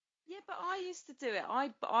but I used to do it.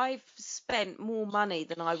 I've spent more money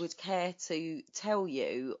than I would care to tell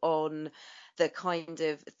you on the kind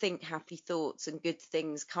of think happy thoughts and good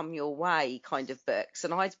things come your way kind of books.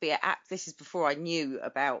 And I'd be this is before I knew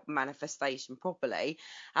about manifestation properly,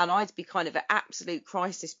 and I'd be kind of at absolute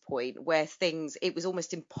crisis point where it was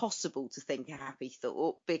almost impossible to think a happy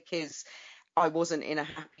thought because I wasn't in a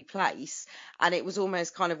happy place, and it was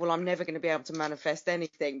almost kind of, well, I'm never going to be able to manifest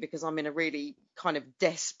anything because I'm in a really kind of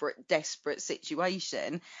desperate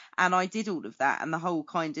situation. And I did all of that, and the whole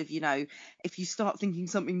kind of, if you start thinking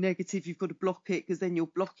something negative, you've got to block it because then you're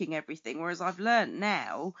blocking everything. Whereas I've learned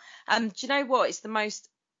now, and do you know what? It's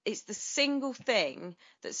the single thing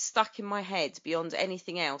that's stuck in my head beyond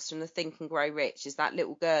anything else from the Think and Grow Rich is that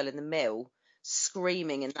little girl in the mill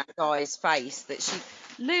screaming in that guy's face that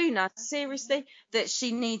Luna, seriously, that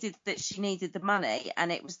she needed the money.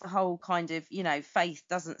 And it was the whole kind of, Faith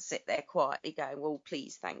doesn't sit there quietly going, well,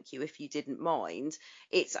 please, thank you, if you didn't mind.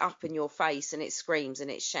 It's up in your face and it screams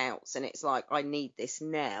and it shouts and it's like, I need this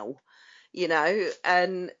now.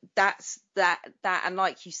 And that's that. And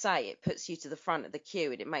like you say, it puts you to the front of the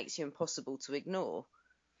queue and it makes you impossible to ignore.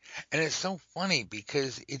 And it's so funny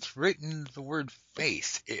because it's written the word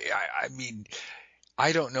faith. I mean,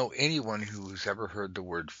 I don't know anyone who's ever heard the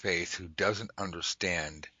word faith who doesn't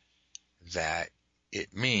understand that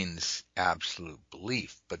it means absolute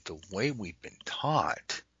belief. But the way we've been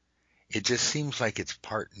taught, it just seems like it's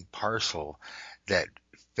part and parcel that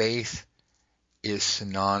faith is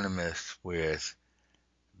synonymous with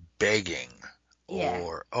begging. Yeah.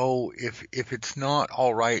 Or, oh, if it's not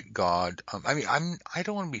all right, God. I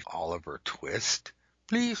don't want to be Oliver Twist.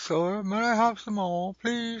 Please, sir, may I have some more,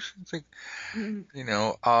 please? It's like,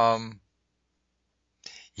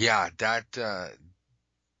 yeah, that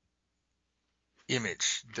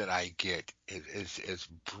image that I get is as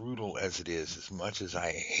brutal as it is, as much as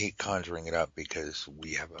I hate conjuring it up because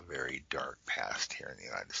we have a very dark past here in the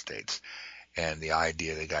United States. And the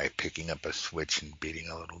idea of the guy picking up a switch and beating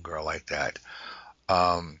a little girl like that.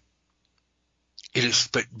 It is,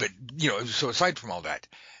 but so aside from all that,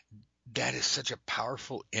 that is such a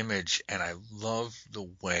powerful image, and I love the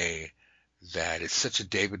way that it's such a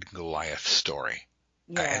David and Goliath story.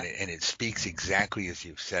 Yeah. And it speaks exactly as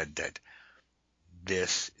you've said, that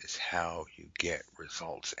this is how you get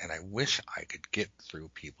results. And I wish I could get through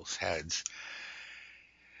people's heads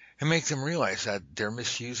and make them realize that they're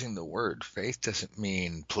misusing the word. Faith doesn't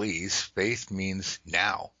mean please. Faith means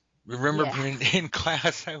now. Remember in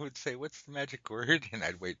class, I would say, what's the magic word? And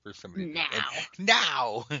I'd wait for somebody to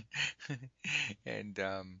now. And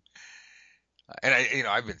I've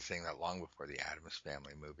been saying that long before the Addams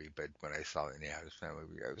Family movie, but when I saw it in the Addams Family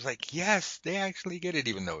movie, I was like, yes, they actually get it,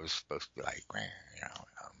 even though it was supposed to be like,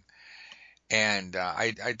 and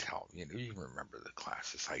I tell, you remember the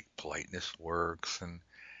classes like politeness works and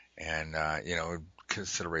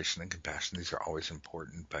consideration and compassion. These are always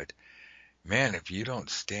important, but man, if you don't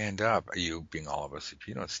stand up, you being all of us, if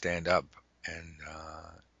you don't stand up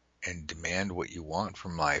and demand what you want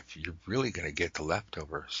from life, you're really going to get the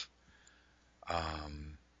leftovers.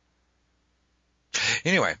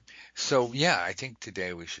 Anyway, so yeah, I think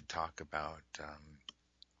today we should talk about,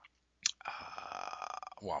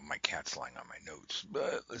 well, my cat's lying on my notes,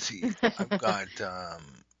 but let's see, I've got,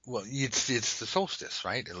 well, it's the solstice,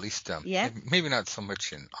 right? At least, maybe not so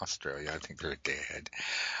much in Australia. I think they're a day ahead.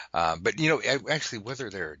 But actually, whether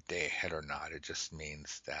they're a day ahead or not, it just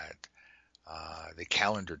means that the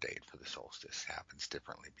calendar date for the solstice happens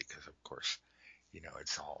differently because, of course,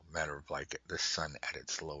 it's all a matter of like the sun at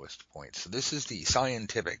its lowest point. So this is the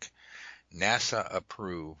scientific, NASA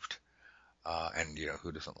approved, and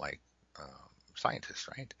who doesn't like scientists,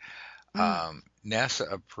 right?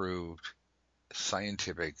 NASA approved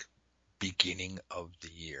scientific beginning of the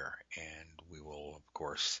year, and we will, of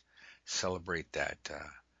course, celebrate that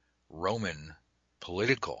Roman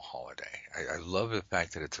political holiday. I love the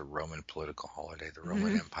fact that it's a Roman political holiday. The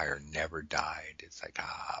Roman Empire never died. It's like,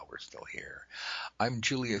 we're still here. I'm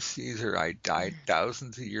Julius Caesar. I died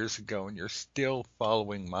thousands of years ago, and you're still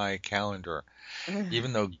following my calendar.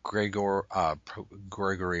 Even though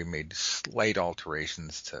Gregory made slight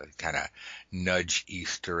alterations to kind of nudge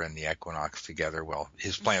Easter and the equinox together, well,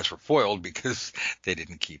 his plans were foiled because they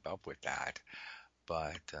didn't keep up with that.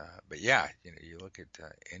 But yeah, you look at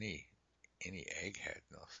any egghead,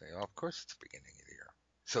 and they'll say, "Oh, of course it's the beginning of the year."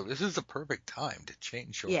 So this is the perfect time to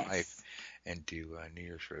change your life and do New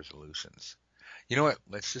Year's resolutions. You know what?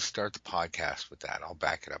 Let's just start the podcast with that. I'll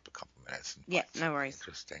back it up a couple minutes. And no worries.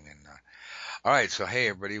 Interesting. And all right. So hey,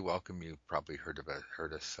 everybody, welcome. You probably heard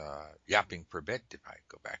us yapping for a bit. If I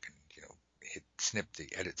go back and snip the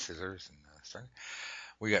edit scissors and start.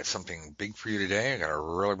 We got something big for you today. I got a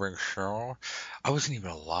really big show. I wasn't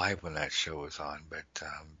even alive when that show was on, but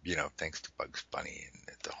thanks to Bugs Bunny and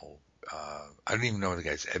the whole. I don't even know the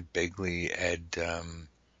guys. Ed Begley,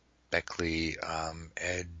 Beckley,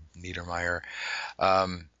 Ed Niedermeyer.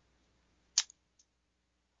 Oh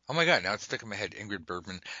my God! Now it's stuck in my head. Ingrid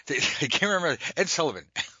Bergman. I can't remember. Ed Sullivan.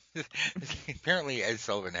 Apparently Ed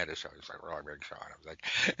Sullivan had a show. It was like a really big show, and I was like,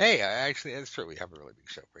 "Hey, that's true. We have a really big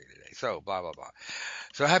show for you today." So blah blah blah.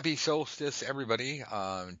 So happy solstice, everybody.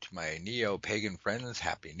 To my neo-pagan friends,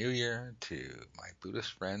 happy New Year. To my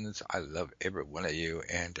Buddhist friends, I love every one of you,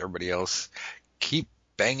 and everybody else, keep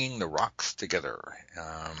banging the rocks together.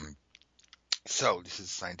 So this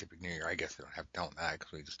is Scientific New Year. I guess I don't have to tell them that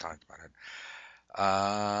because we just talked about it.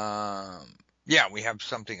 Yeah, we have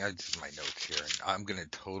something. This is my notes here, and I'm going to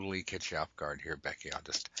totally catch you off guard here, Becky. I'll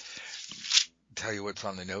just tell you what's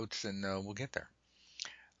on the notes, and we'll get there.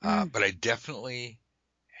 But I definitely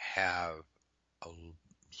have a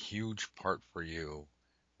huge part for you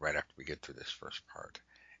right after we get to this first part,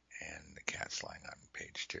 and the cat's lying on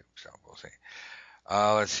page 2, so we'll see.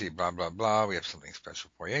 Let's see, blah, blah, blah. We have something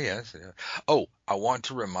special for you. Yes. Oh, I want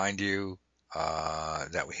to remind you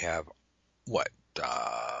that we have what?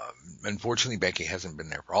 Unfortunately, Becky hasn't been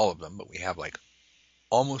there for all of them, but we have like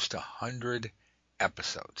almost 100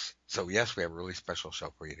 episodes. So yes, we have a really special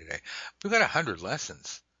show for you today. We've got 100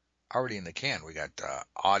 lessons already in the can. We got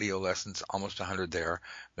audio lessons, almost 100 there.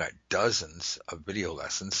 We got dozens of video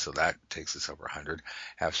lessons, so that takes us over 100.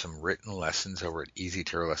 Have some written lessons over at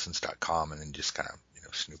easytarolessons.com, and then just kind of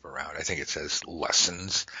snoop around. I think it says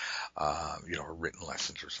lessons, or written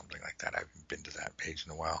lessons or something like that. I haven't been to that page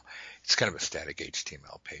in a while. It's kind of a static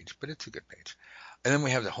HTML page, but it's a good page. And then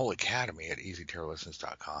we have the whole academy at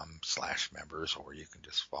easytarolessons.com/members, or you can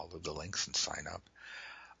just follow the links and sign up.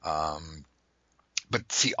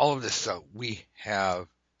 But see, all of this, we have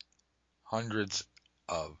hundreds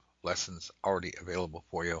of lessons already available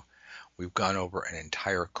for you. We've gone over an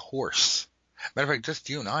entire course. Matter of fact, just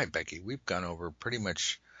you and I, Becky, we've gone over pretty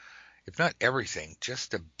much, if not everything,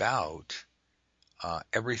 just about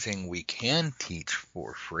everything we can teach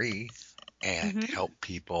for free and help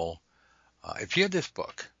people. If you had this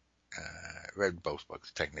book, read both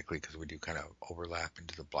books technically because we do kind of overlap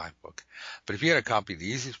into the black book. But if you had a copy of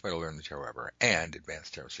The Easiest Way to Learn the Tarot Ever and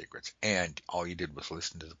Advanced Tarot Secrets, and all you did was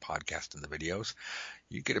listen to the podcast and the videos,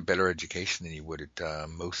 you get a better education than you would at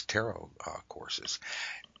most tarot courses.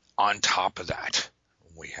 On top of that,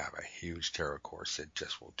 we have a huge tarot course that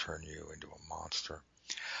just will turn you into a monster.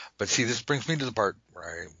 But see, this brings me to the part where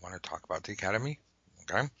I want to talk about the Academy.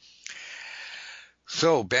 Okay.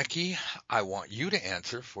 So, Becky, I want you to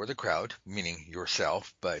answer for the crowd, meaning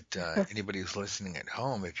yourself, but anybody who's listening at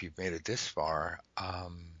home, if you've made it this far,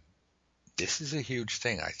 this is a huge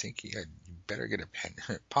thing. I think you better get a pen.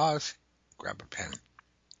 Pause, grab a pen.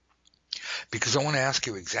 Because I want to ask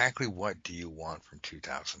you exactly what do you want from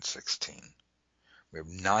 2016. We have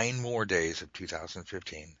 9 more days of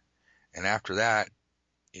 2015, and after that,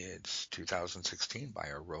 it's 2016 by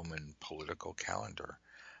our Roman political calendar.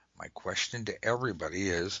 My question to everybody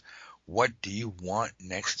is, what do you want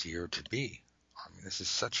next year to be? I mean, this is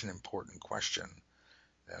such an important question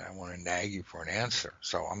that I want to nag you for an answer.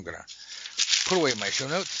 So I'm going to put away my show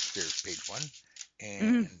notes. There's page 1.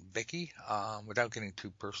 And Becky, without getting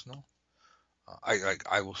too personal,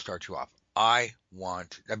 I will start you off. I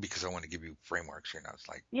want, because I want to give you frameworks, it's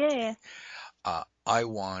like, I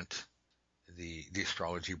want the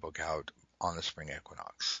astrology book out on the spring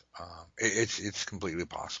equinox. It's completely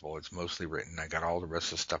possible. It's mostly written. I got all the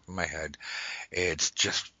rest of the stuff in my head. It's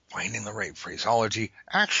just finding the right phraseology,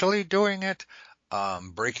 actually doing it,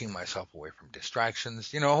 breaking myself away from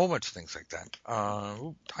distractions, a whole bunch of things like that.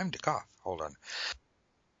 Time to cough. Hold on.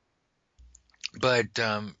 But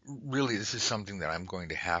really, this is something that I'm going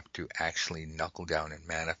to have to actually knuckle down and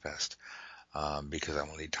manifest because I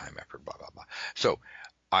will need time, effort, blah, blah, blah. So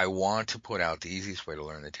I want to put out the easiest way to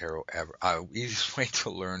learn the tarot ever, easiest way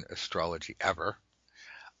to learn astrology ever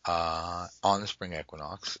on the spring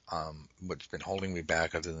equinox. What's been holding me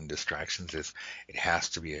back other than distractions is it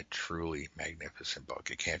has to be a truly magnificent book.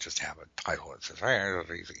 It can't just have a title that says, hey, it's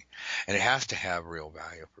easy. And it has to have real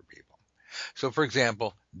value for people. So, for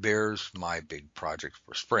example, there's my big project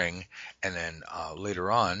for spring, and then later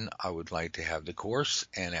on, I would like to have the course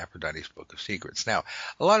and Aphrodite's Book of Secrets. Now,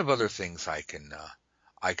 a lot of other things I can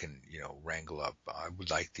wrangle up. I would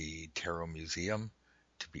like the Tarot Museum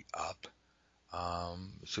to be up.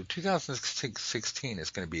 So 2016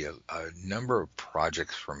 is going to be a number of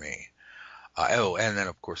projects for me. And then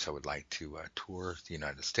of course I would like to tour the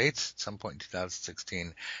United States at some point in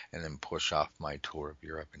 2016, and then push off my tour of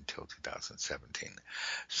Europe until 2017.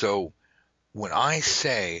 So when I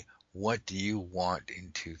say, what do you want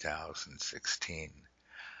in 2016?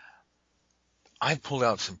 I pulled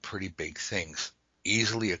out some pretty big things,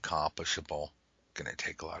 easily accomplishable, going to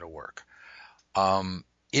take a lot of work.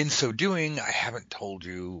 In so doing, I haven't told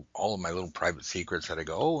you all of my little private secrets that I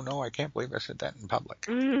go, oh no, I can't believe I said that in public.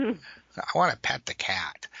 Mm. I want to pet the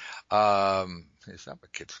cat. It's not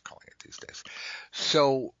what kids are calling it these days.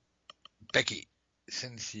 So, Becky,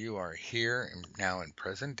 since you are here and now and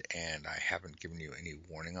present, and I haven't given you any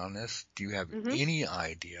warning on this, do you have Mm-hmm. any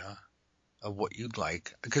idea of what you'd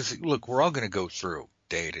like? Because look, we're all going to go through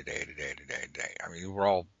day to day to day to day to day. I mean, we're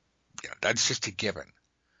all, that's just a given.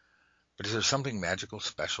 But is there something magical,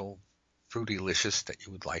 special, fruity-licious that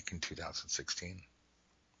you would like in 2016?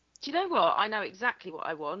 Do you know what? I know exactly what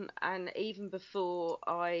I want. And even before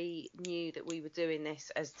I knew that we were doing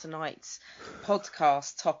this as tonight's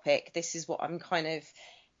podcast topic, this is what I'm kind of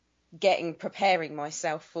preparing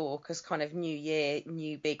myself for, because kind of new year,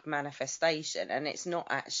 new big manifestation. And it's not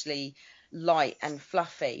actually light and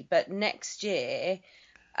fluffy. But next year,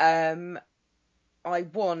 um, I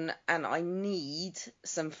want and I need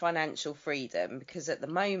some financial freedom, because at the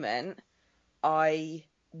moment I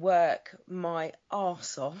work my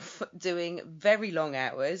arse off doing very long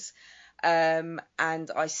hours, and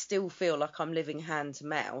I still feel like I'm living hand to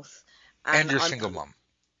mouth. And And you're a I'm single mom.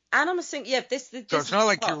 and I'm a single. Yeah, So this it's is not the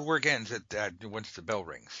like part. your work ends at once the bell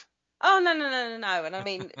rings. Oh, no, no, no, no, no. And I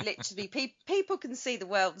mean, literally, people can see the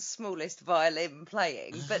world's smallest violin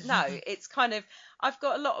playing, but no, it's kind of, I've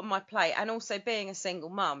got a lot on my plate. And also, being a single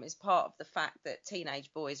mum is part of the fact that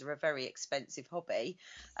teenage boys are a very expensive hobby.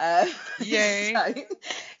 Uh, Yay. so,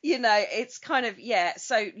 it's kind of, yeah.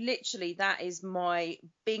 So, literally, that is my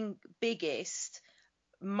biggest,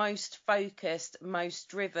 most focused, most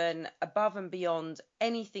driven, above and beyond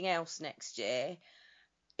anything else next year.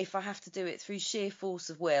 If I have to do it through sheer force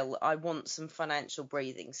of will, I want some financial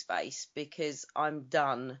breathing space, because I'm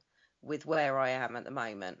done with where I am at the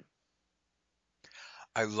moment.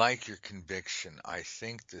 I like your conviction. I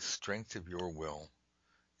think the strength of your will,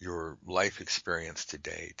 your life experience to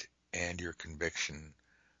date, and your conviction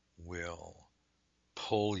will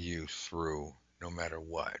pull you through no matter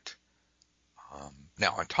what.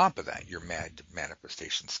 Now, on top of that, your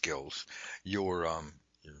manifestation skills, your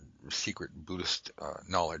secret Buddhist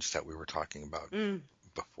knowledge that we were talking about Mm.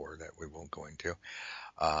 before that we won't go into,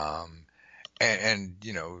 um, and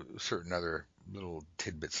certain other little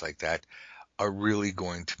tidbits like that are really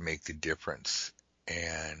going to make the difference.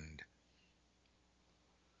 And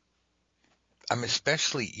I'm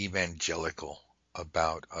especially evangelical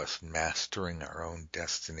about us mastering our own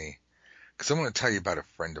destiny, because I want to tell you about a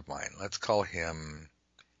friend of mine. Let's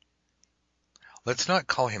not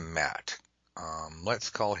call him Matt. Let's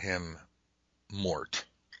call him Mort.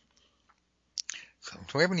 So,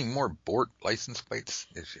 do we have any more Bort license plates?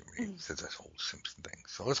 He says this whole Simpson thing.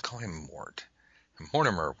 So let's call him Mort. And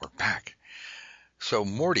Mortimer, we're back. So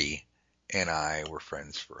Morty and I were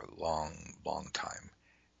friends for a long, long time.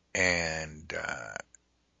 And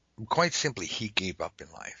quite simply, he gave up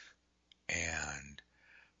in life. And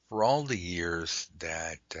for all the years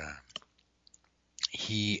that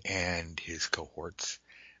he and his cohorts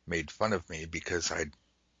made fun of me because I'd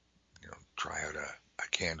try out a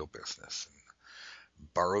candle business and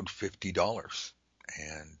borrowed $50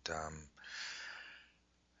 and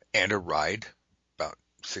and a ride about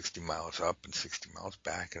 60 miles up and 60 miles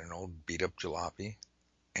back in an old beat up jalopy.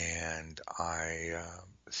 And I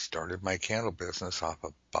started my candle business off a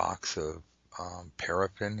box of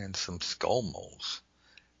paraffin and some skull molds.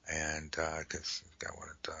 And because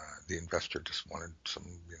the investor just wanted some,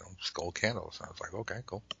 skull candles. And I was like, okay,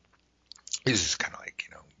 cool. He's just kind of like,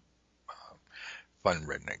 fun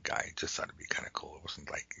redneck guy. Just thought it'd be kind of cool. It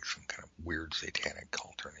wasn't like some kind of weird satanic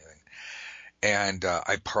cult or anything. And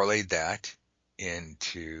I parlayed that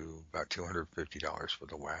into about $250 for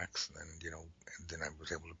the wax, and then I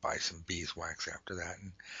was able to buy some beeswax after that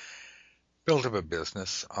and build up a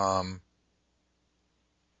business.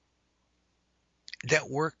 That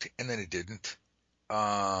worked, and then it didn't.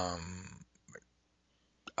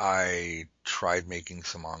 I tried making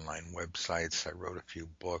some online websites. I wrote a few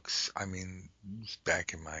books. I mean, it was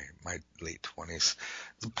back in my late 20s.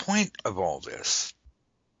 The point of all this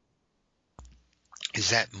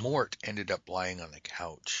is that Mort ended up lying on the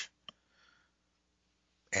couch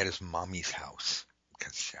at his mommy's house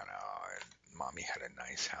because mommy had a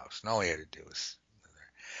nice house, and all he had to do was,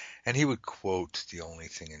 and he would quote the only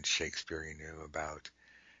thing in Shakespeare he knew about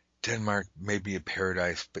Denmark may be a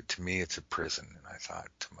paradise, but to me it's a prison. And I thought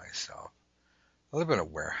to myself, I live in a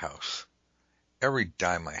warehouse. Every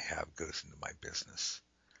dime I have goes into my business.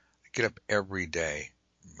 I get up every day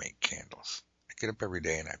and make candles. I get up every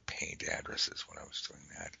day and I paint addresses when I was doing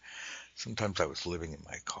that. Sometimes I was living in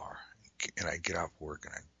my car, and I get off work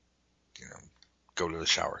and I, go to the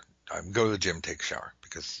shower. I go to the gym, take a shower,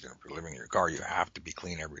 because if you're living in your car, you have to be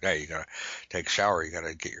clean every day. You gotta take a shower. You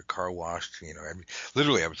gotta get your car washed.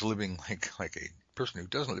 Literally, I was living like a person who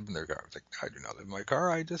doesn't live in their car. I was like, I do not live in my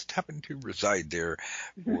car. I just happen to reside there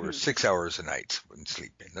for 6 hours a night when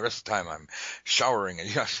sleeping. The rest of the time, I'm showering, and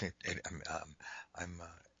I'm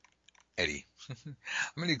Eddie.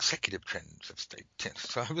 I'm an executive trends of state tense.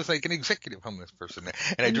 So I was like an executive homeless person.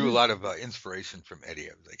 And I drew a lot of inspiration from Eddie.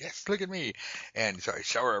 I was like, yes, look at me. And so I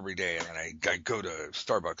shower every day, and then I go to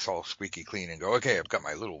Starbucks all squeaky clean and go, okay, I've got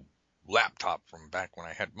my little laptop from back when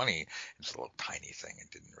I had money. It's a little tiny thing.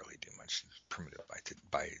 It didn't really do much. It's primitive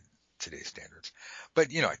by today's standards. But,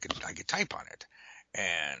 I could type on it.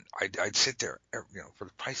 And I'd sit there, for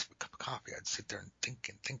the price of a cup of coffee, I'd sit there and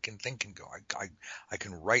think and go, I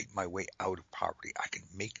can write my way out of poverty. I can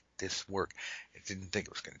make this work. I didn't think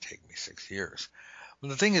it was going to take me 6 years. Well,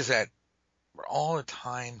 the thing is that for all the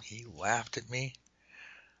time he laughed at me,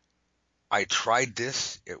 I tried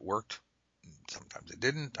this, it worked. Sometimes it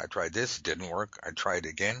didn't. I tried this, it didn't work. I tried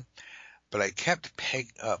again, but I kept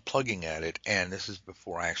plugging at it. And this is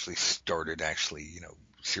before I actually started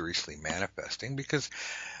seriously manifesting, because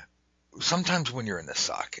sometimes when you're in the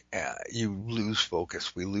suck, you lose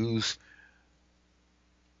focus. We lose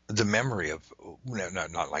the memory of,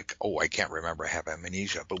 not like, oh, I can't remember, I have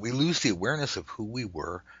amnesia, but we lose the awareness of who we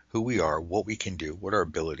were, who we are, what we can do, what our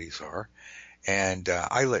abilities are. And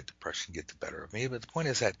I let depression get the better of me. But the point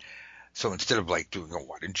is that, so instead of doing, oh,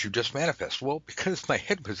 why didn't you just manifest? Well, because my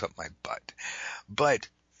head was up my butt,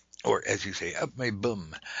 or as you say, up my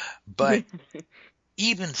bum. But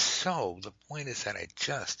even so, the point is that I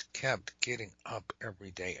just kept getting up every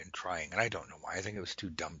day and trying, and I don't know why. I think it was too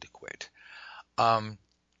dumb to quit.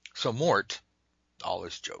 So Mort, all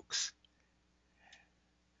his jokes,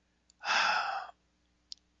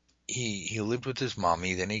 he lived with his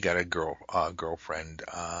mommy, then he got a girlfriend,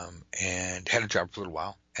 and had a job for a little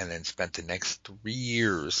while, and then spent the next 3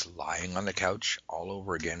 years lying on the couch all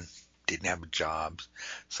over again. Didn't have a job,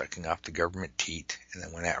 sucking off the government teat, and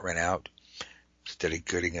then when that ran out, instead of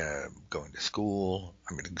going to school,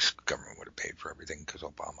 the government would have paid for everything because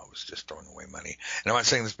Obama was just throwing away money. And I'm not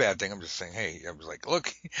saying this bad thing. I'm just saying, hey, I was like,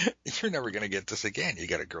 look, you're never going to get this again. You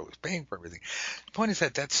got a girl who's paying for everything. The point is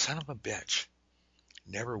that son of a bitch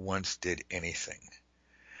never once did anything.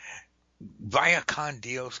 Via con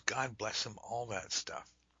Dios, God bless him, all that stuff.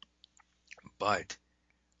 But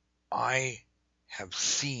I have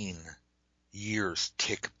seen years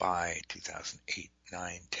tick by, 2008,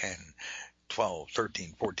 9, 10, 12,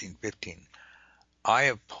 13, 14, 15. I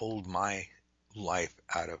have pulled my life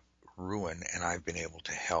out of ruin, and I've been able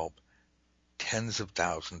to help tens of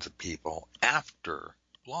thousands of people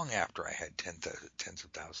long after I had tens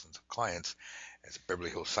of thousands of clients as a Beverly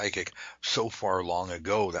Hills psychic. So far long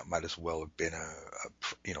ago, that might as well have been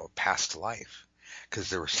a past life, because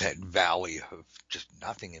there was that valley of just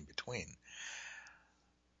nothing in between.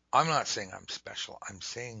 I'm not saying I'm special. I'm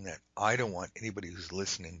saying that I don't want anybody who's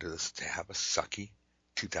listening to this to have a sucky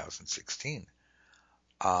 2016.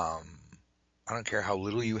 I don't care how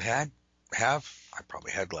little you have. I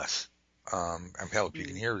probably had less. Hell, if you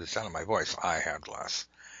can hear the sound of my voice, I had less.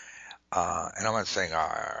 And I'm not saying,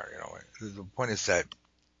 the point is that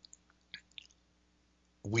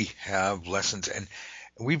we have lessons, and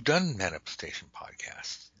we've done manifestation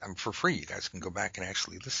podcasts. For free. You guys can go back and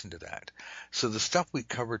actually listen to that. So the stuff we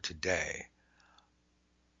cover today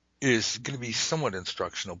is going to be somewhat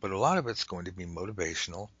instructional, but a lot of it's going to be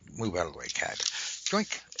motivational. Move out of the way, cat.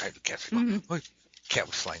 Joink. Cat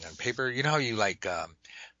was flying on paper. You know how you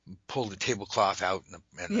pull the tablecloth out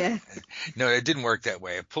no, it didn't work that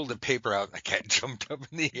way. I pulled the paper out and the cat jumped up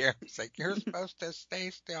in the air. It's like, you're supposed to stay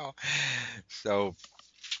still. So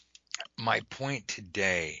my point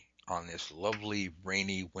today on this lovely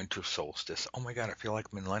rainy winter solstice, oh my God, I feel like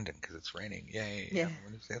I'm in London because it's raining. Yay. Yeah.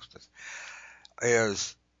 Winter solstice.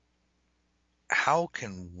 Is how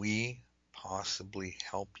can we possibly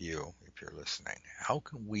help you, if you're listening? How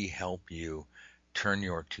can we help you turn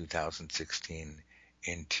your 2016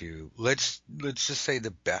 into, let's just say,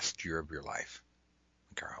 the best year of your life? I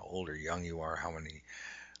don't care how old or young you are, how many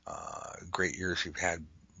great years you've had,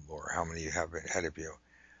 or how many you have ahead of you.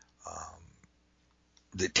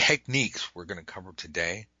 The techniques we're going to cover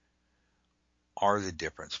today are the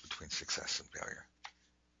difference between success and failure.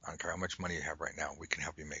 I don't care how much money you have right now. We can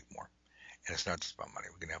help you make more. And it's not just about money.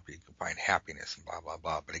 We can help you find happiness and blah, blah,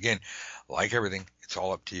 blah. But again, like everything, it's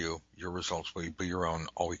all up to you. Your results will be your own.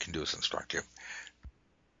 All we can do is instruct you.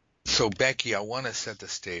 So, Becky, I want to set the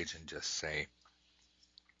stage and just say,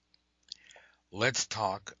 let's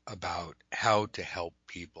talk about how to help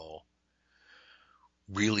people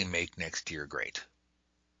really make next year great.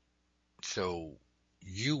 So,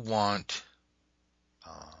 you want,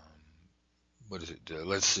 what is it?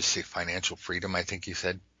 Let's just say financial freedom, I think you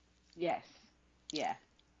said. Yes. Yeah.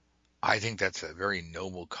 I think that's a very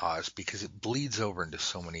noble cause because it bleeds over into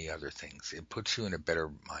so many other things. It puts you in a better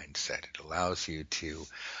mindset. It allows you to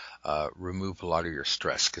remove a lot of your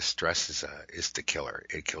stress, because stress is the killer.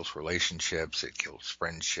 It kills relationships. It kills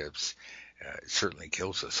friendships. It certainly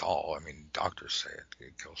kills us all. I mean, doctors say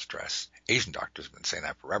it kills stress. Asian doctors have been saying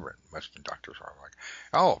that forever. And Western doctors are like,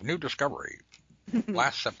 oh, new discovery.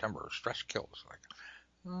 Last September, stress kills. Like,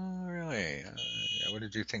 oh, really? What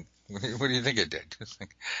did you think? What do you think it did? Just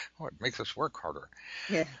think, oh, it makes us work harder.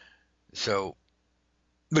 Yeah. So,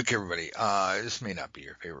 look, everybody, this may not be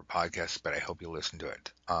your favorite podcast, but I hope you listen to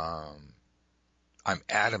it. I'm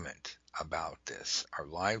adamant about this. Our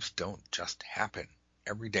lives don't just happen.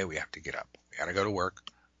 Every day we have to get up. We got to go to work.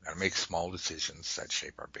 We got to make small decisions that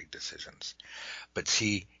shape our big decisions. But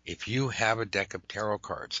see, if you have a deck of tarot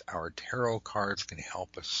cards, our tarot cards can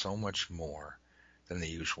help us so much more than the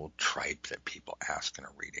usual tripe that people ask in a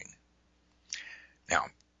reading. Now,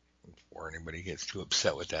 before anybody gets too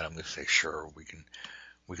upset with that, I'm going to say, sure, we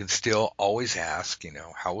can still always ask,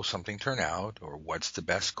 how will something turn out, or what's the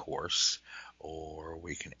best course, or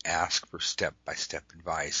we can ask for step-by-step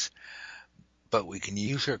advice. But we can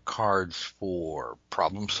use our cards for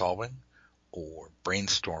problem solving or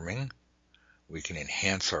brainstorming. We can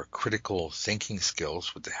enhance our critical thinking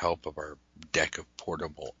skills with the help of our deck of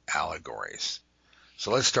portable allegories.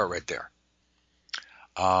 So let's start right there.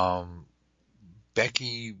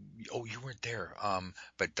 Becky, oh, you weren't there,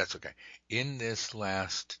 but that's okay. In this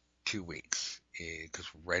last 2 weeks, because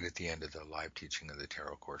right at the end of the live teaching of the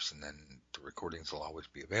tarot course, and then the recordings will always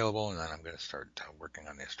be available, and then I'm going to start working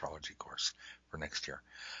on the astrology course for next year.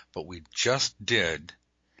 But we just did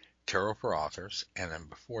tarot for authors, and then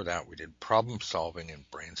before that we did problem solving and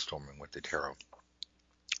brainstorming with the tarot.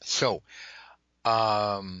 So,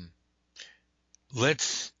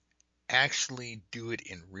 let's actually do it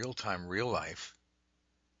in real time, real life,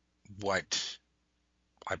 what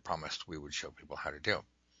I promised we would show people how to do.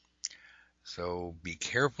 So be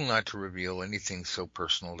careful not to reveal anything so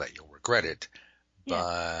personal that you'll regret it,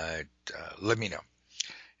 but let me know,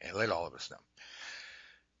 and let all of us know.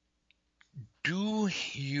 Do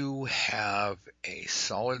you have a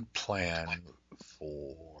solid plan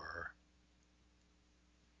for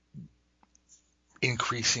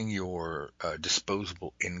increasing your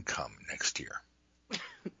disposable income next year?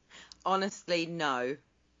 Honestly, no.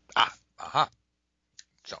 Aha.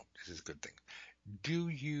 So this is a good thing. Do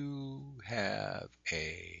you have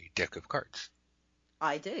a deck of cards?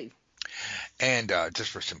 I do. And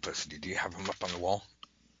just for simplicity, do you have them up on the wall?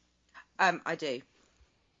 I do.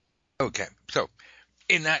 Okay. So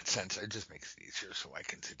in that sense, it just makes it easier so I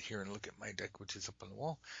can sit here and look at my deck, which is up on the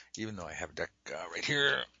wall, even though I have a deck right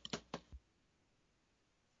here.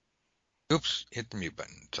 Oops, hit the mute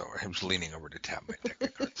button. So I was leaning over to tap my deck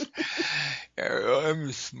of cards.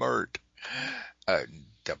 I'm smart.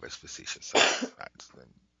 That was facetious.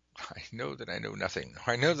 I know that I know nothing.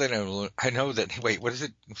 I know that, wait, what is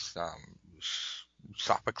it?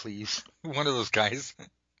 Sophocles, one of those guys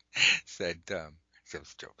said, it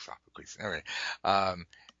was a joke, Sophocles. All right.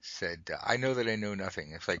 Said, I know that I know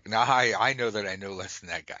nothing. It's like, nah, I know that I know less than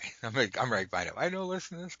that guy. I'm right by him. I know less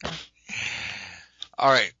than this guy. All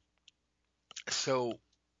right. So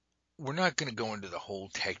we're not going to go into the whole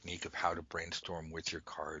technique of how to brainstorm with your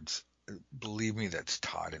cards. Believe me, that's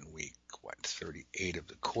taught in week 38 of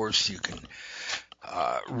the course. You can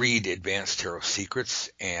read Advanced Tarot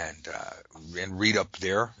Secrets and read up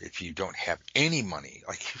there. If you don't have any money,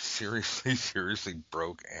 like you seriously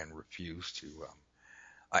broke and refuse to,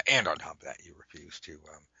 and on top of that, you refuse to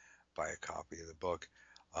buy a copy of the book,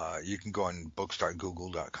 you can go on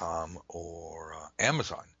books.google.com or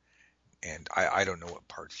Amazon. And I don't know what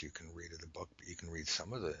parts you can read of the book, but you can read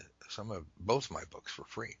some of both of my books for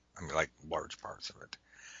free. I mean, like large parts of it.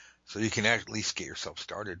 So you can at least get yourself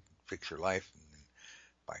started, fix your life, and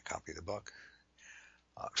buy a copy of the book.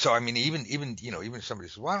 So I mean, even if somebody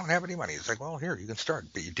says, "Well, I don't have any money," it's like, well, here, you can start,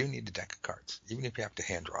 but you do need a deck of cards, even if you have to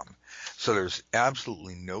hand draw them. So there's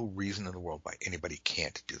absolutely no reason in the world why anybody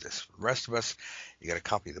can't do this. For the rest of us, you got a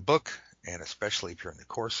copy of the book, and especially if you're in the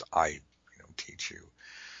course, I teach you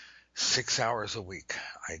 6 hours a week.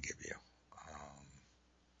 I give you.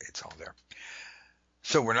 It's all there.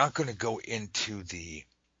 So we're not going to go into the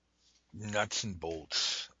nuts and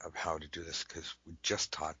bolts of how to do this because we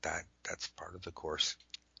just taught that. That's part of the course.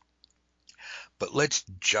 But let's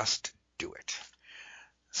just do it.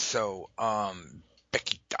 So,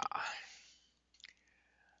 Becky,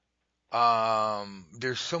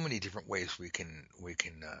 there's so many different ways we can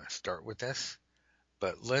start with this,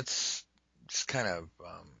 but let's just kind of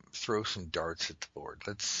throw some darts at the board.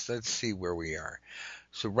 Let's see where we are.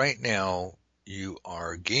 So right now you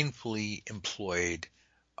are gainfully employed,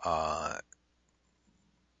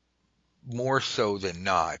 more so than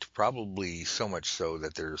not, probably so much so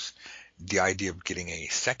that there's the idea of getting a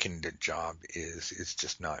second job is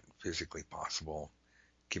just not physically possible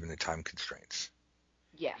given the time constraints.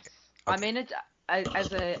 Yes. Okay. I'm in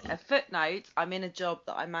as a footnote, I'm in a job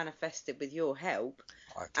that I manifested with your help,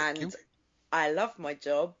 Thank and you. I love my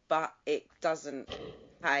job, but it doesn't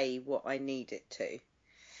pay what I need it to.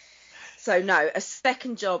 So no, a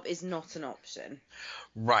second job is not an option.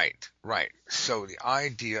 Right. So the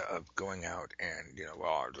idea of going out and,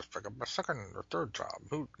 well, I'll just pick up a second or third job.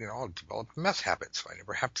 I'll develop mess habits so I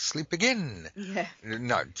never have to sleep again. Yeah.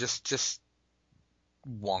 No, just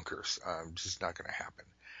wonkers. Just not going to happen.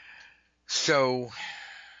 So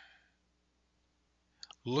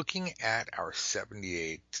looking at our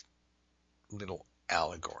 78 little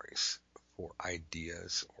allegories for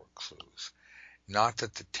ideas or clues. Not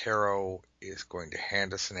that the tarot is going to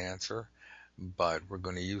hand us an answer, but we're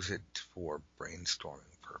going to use it for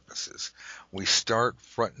brainstorming purposes. We start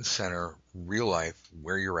front and center, real life,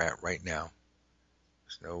 where you're at right now.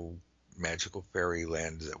 There's no magical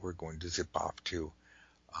fairyland that we're going to zip off to.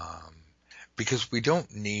 Because we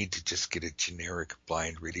don't need to just get a generic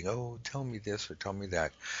blind reading, oh, tell me this or tell me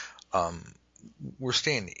that. We're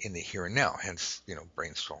staying in the here and now, hence,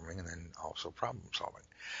 brainstorming and then also problem solving.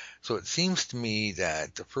 So it seems to me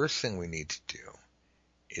that the first thing we need to do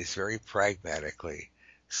is very pragmatically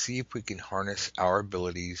see if we can harness our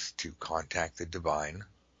abilities to contact the divine,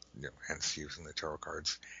 hence using the tarot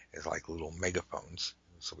cards as like little megaphones,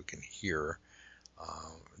 so we can hear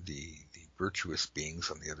the virtuous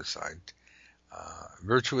beings on the other side,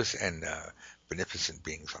 virtuous and beneficent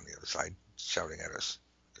beings on the other side shouting at us,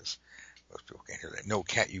 because most people can't hear that. No,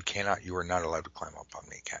 cat, you cannot. You are not allowed to climb up on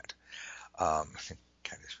me, cat.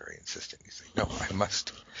 Cat is very insistent. He's like, no, I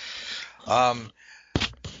must.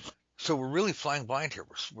 So we're really flying blind here.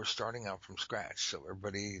 We're starting out from scratch. So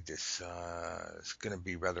everybody, this is going to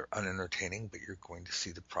be rather unentertaining, but you're going to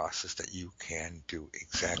see the process that you can do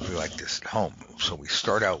exactly like this at home. So we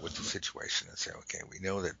start out with the situation and say, okay, we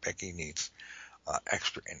know that Becky needs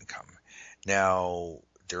extra income. Now,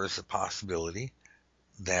 there is a possibility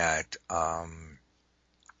that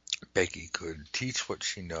Becky could teach what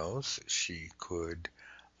she knows. She could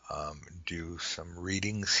do some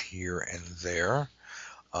readings here and there,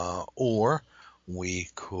 or we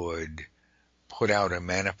could put out a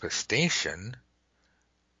manifestation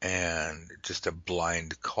and just a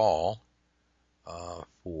blind call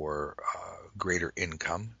for greater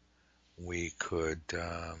income. We could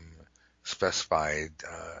specify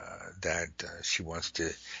that she wants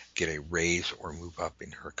to get a raise or move up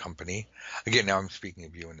in her company. Again, now I'm speaking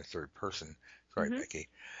of you in the third person. Sorry, Becky.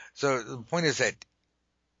 So the point is that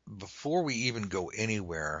before we even go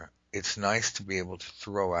anywhere, it's nice to be able to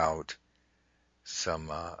throw out some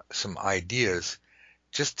ideas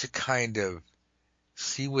just to kind of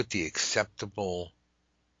see what the acceptable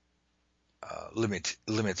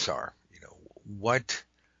limits are.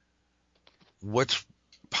 What's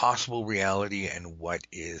possible reality and what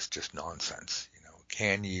is just nonsense.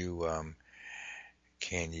 Can you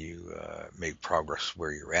make progress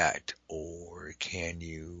where you're at, or can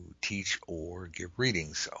you teach or give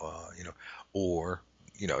readings, or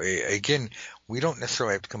again, we don't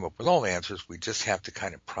necessarily have to come up with all the answers. We just have to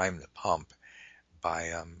kind of prime the pump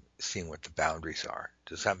by seeing what the boundaries are.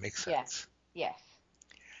 Does that make sense? Yes.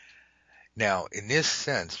 Now, in this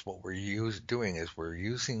sense, what we're doing is we're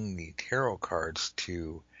using the tarot cards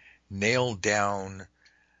to nail down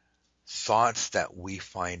thoughts that we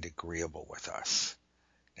find agreeable with us.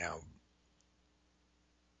 Now,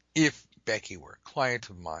 if Becky were a client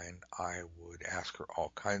of mine, I would ask her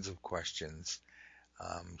all kinds of questions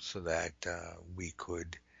so that we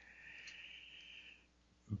could,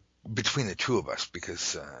 between the two of us,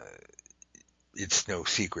 because it's no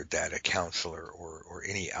secret that a counselor or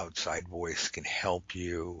any outside voice can help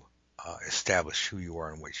you establish who you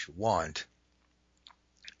are and what you want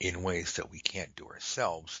in ways that we can't do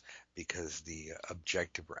ourselves, because the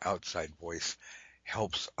objective or outside voice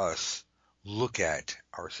helps us look at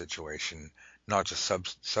our situation, not just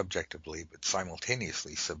subjectively, but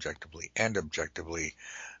simultaneously subjectively and objectively,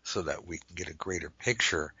 so that we can get a greater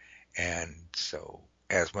picture. And so,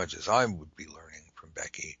 as much as I would be learning from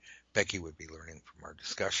Becky, Becky would be learning from our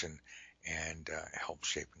discussion and help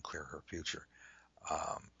shape and clear her future.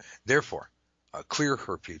 Therefore, clear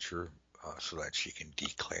her future so that she can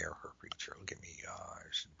declare her future. Look at me, I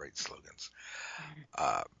should write slogans.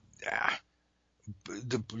 Yeah.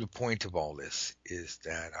 The point of all this is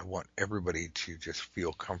that I want everybody to just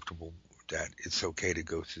feel comfortable that it's okay to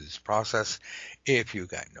go through this process. If you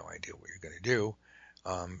got no idea what you're going to do,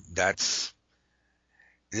 that's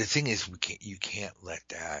the thing is you can't let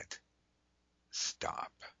that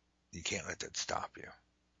stop. You can't let that stop you.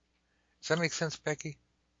 Does that make sense, Becky?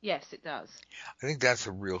 Yes, it does. I think that's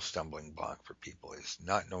a real stumbling block for people, is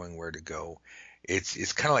not knowing where to go.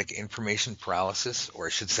 It's kind of like information paralysis, or I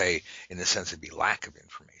should say, in the sense, it'd be lack of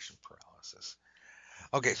information paralysis.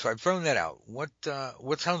 Okay, so I've thrown that out. What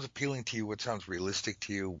sounds appealing to you? What sounds realistic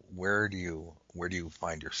to you? Where do you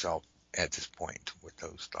find yourself at this point with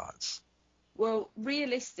those thoughts? Well,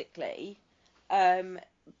 realistically,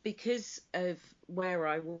 because of where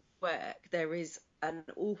I work, there is an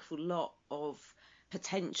awful lot of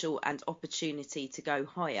potential and opportunity to go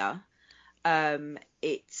higher.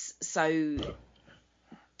 It's so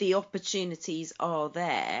the opportunities are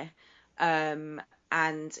there. And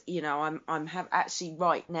I'm actually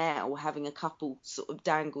right now having a couple sort of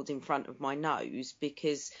dangled in front of my nose,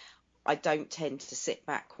 because I don't tend to sit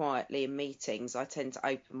back quietly in meetings. I tend to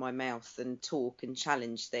open my mouth and talk and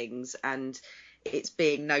challenge things, and it's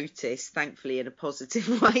being noticed, thankfully, in a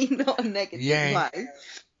positive way, not a negative Yay. way.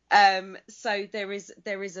 So there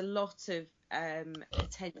is a lot of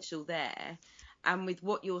potential there. And with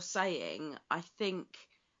what you're saying, I think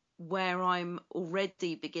where I'm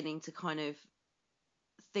already beginning to kind of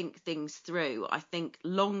think things through, I think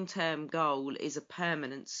long-term goal is a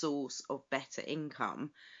permanent source of better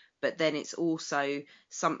income, but then it's also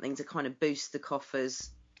something to kind of boost the coffers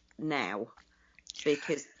now,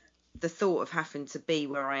 because the thought of having to be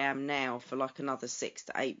where I am now for like another 6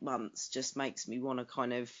 to 8 months just makes me want to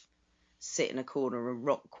kind of sit in a corner and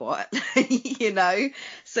rock quietly.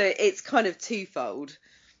 So it's kind of twofold.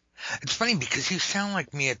 It's funny because you sound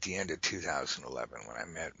like me at the end of 2011 when I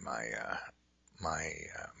met my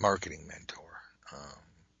marketing mentor,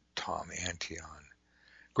 Tom Antion.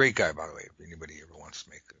 Great guy, by the way. If anybody ever wants to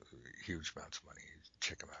make huge amounts of money,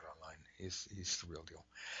 check him out online. He's the real deal.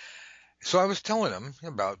 So I was telling him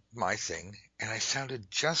about my thing, and I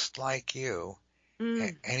sounded just like you.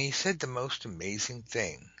 And he said the most amazing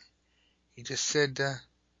thing. He just said,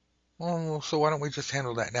 well, so why don't we just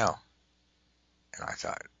handle that now? And I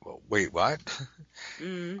thought, well, wait, what?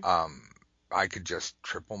 I could just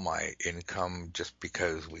triple my income just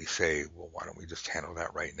because we say, well, why don't we just handle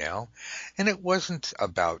that right now? And it wasn't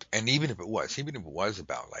about, and even if it was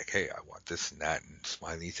about like, hey, I want this and that and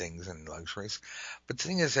smiley things and luxuries. But the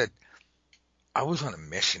thing is that I was on a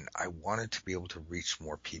mission. I wanted to be able to reach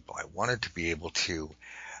more people. I wanted to be able to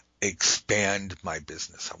expand my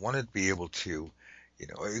business. I wanted to be able to,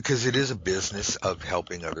 because it is a business of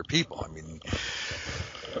helping other people. I mean,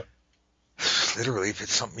 literally, if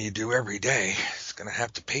it's something you do every day, it's going to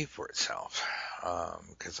have to pay for itself.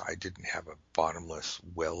 Because I didn't have a bottomless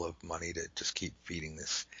well of money to just keep feeding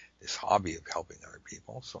this hobby of helping other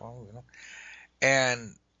people. So,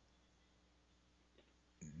 and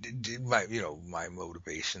my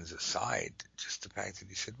motivations aside, just the fact that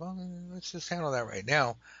he said, well, let's just handle that right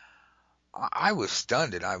now. I was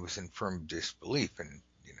stunned and I was in firm disbelief. And,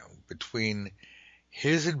 between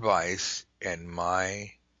his advice and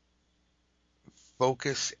my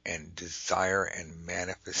focus and desire and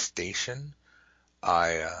manifestation,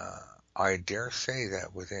 I dare say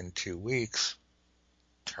that within 2 weeks,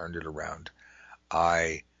 turned it around.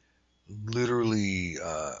 I literally,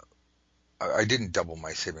 I didn't double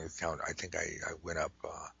my savings account. I think I went up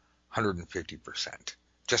 150%,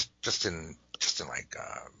 just in like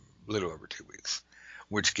a little over 2 weeks,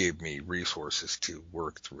 which gave me resources to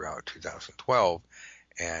work throughout 2012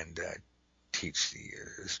 and teach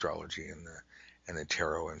the astrology and the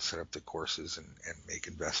tarot and set up the courses and make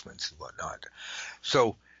investments and whatnot.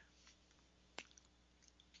 So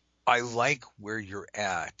I like where you're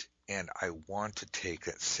at, and I want to take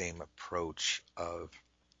that same approach of,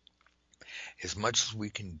 as much as we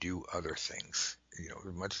can do other things,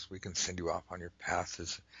 as much as we can send you off on your path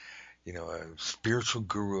as, a spiritual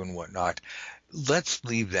guru and whatnot, let's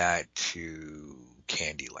leave that to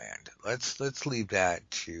Candyland. Let's leave that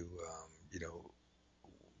to,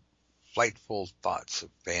 flightful thoughts of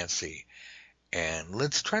fancy, and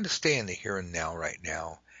let's try to stay in the here and now right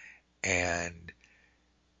now, and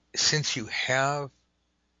since you have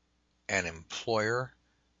an employer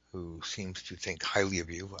who seems to think highly of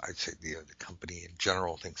you, I'd say the company in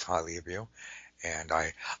general thinks highly of you, and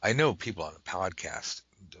I know people on the podcast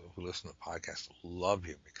who listen to the podcast love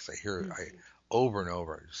you because I over and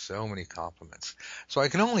over so many compliments. So I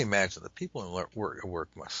can only imagine the people in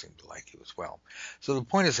work must seem to like you as well. So the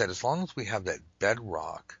point is that as long as we have that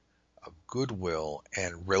bedrock of goodwill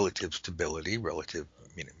and relative stability, relative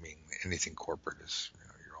meaning anything corporate is,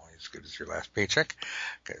 you're only as good as your last paycheck,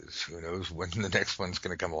 because who knows when the next one's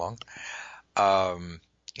going to come along. Um,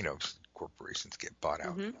 corporations get bought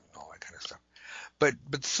out and all that kind of stuff. But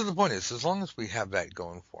so the point is, as long as we have that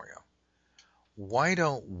going for you, why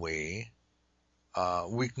don't we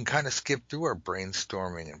can kind of skip through our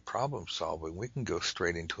brainstorming and problem solving. We can go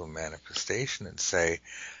straight into a manifestation and say,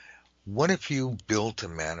 what if you built a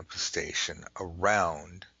manifestation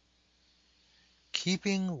around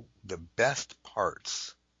keeping the best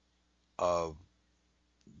parts of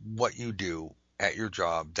what you do at your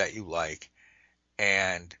job that you like,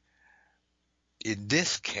 and in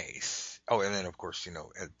this case, and then of course,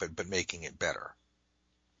 but making it better.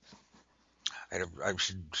 I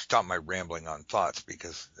should stop my rambling on thoughts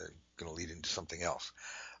because they're going to lead into something else.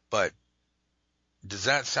 But does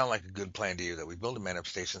that sound like a good plan to you, that we build a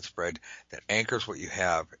manifestation spread that anchors what you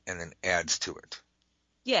have and then adds to it?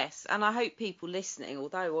 Yes, and I hope people listening,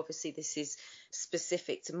 although obviously this is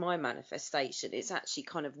specific to my manifestation, it's actually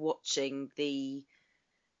kind of watching the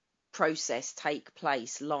process take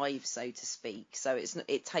place live, so to speak. So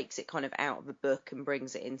it takes it kind of out of the book and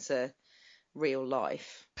brings it into real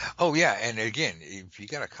life. Oh yeah, and again, if you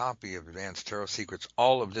got a copy of Advanced Tarot Secrets,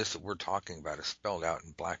 all of this that we're talking about is spelled out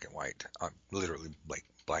in black and white, literally like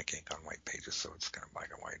black ink on white pages, so it's kind of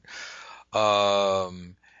black and white.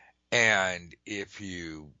 And if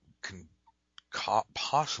you can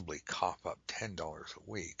possibly cop up $10 a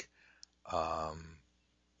week, our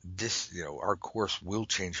course will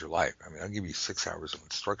change your life. I mean, I'll give you 6 hours of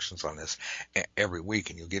instructions on this every week,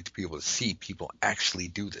 and you'll get to be able to see people actually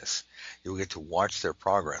do this. You'll get to watch their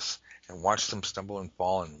progress and watch them stumble and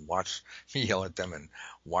fall and watch me yell at them and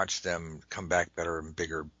watch them come back better and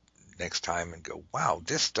bigger next time and go, wow,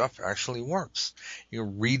 this stuff actually works. You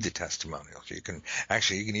read the testimonials. You can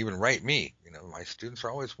even write me. My students are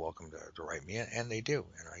always welcome to write me, and they do,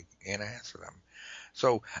 and I answer them.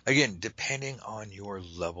 So again, depending on your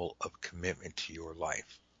level of commitment to your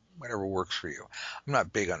life, whatever works for you. I'm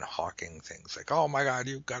not big on hawking things like, oh my God,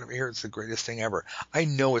 you've got to be here. It's the greatest thing ever. I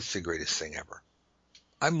know it's the greatest thing ever.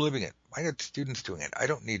 I'm living it. I got students doing it. I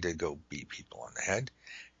don't need to go beat people on the head.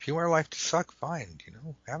 If you want your life to suck, fine.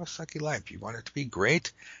 Have a sucky life. You want it to be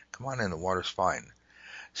great? Come on in. The water's fine.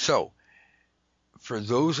 So for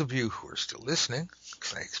those of you who are still listening,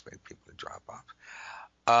 because I expect people to drop off,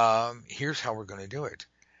 here's how we're going to do it.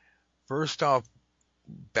 First off,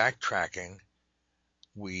 backtracking,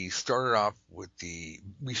 we started off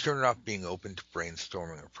being open to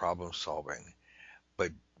brainstorming or problem solving,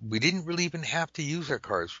 but we didn't really even have to use our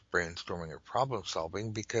cards for brainstorming or problem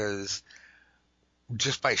solving, because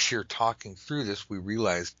just by sheer talking through this, we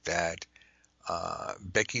realized that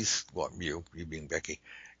you being Becky,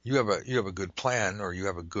 you have a good plan, or you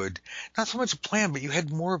have a good, not so much a plan, but you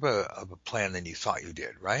had more of a plan than you thought you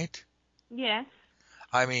did, right? Yes.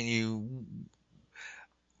 I mean,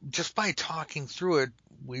 just by talking through it,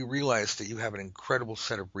 we realized that you have an incredible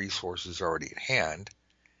set of resources already at hand,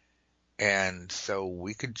 and so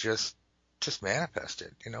we could just manifest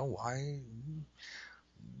it.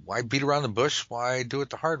 Why beat around the bush? Why do it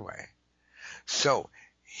the hard way? So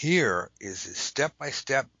here is a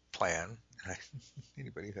step-by-step plan.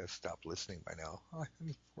 Anybody who has stopped listening by now,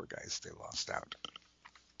 poor guys, they lost out.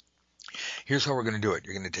 Here's how we're going to do it.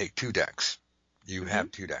 You're going to take 2 decks. You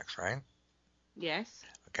have 2 decks, right? Yes.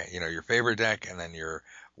 Okay, your favorite deck, and then your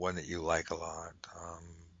one that you like a lot,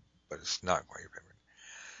 but it's not quite your favorite.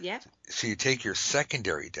 Yeah. So you take your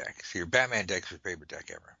secondary deck. So your Batman deck is your favorite deck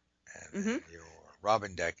ever. And your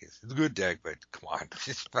Robin deck is a good deck, but come on,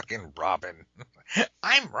 it's fucking Robin.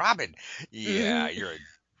 I'm Robin. Yeah,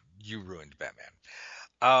 you ruined Batman.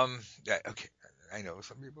 Okay, I know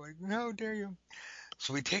some people are like, no, dare you.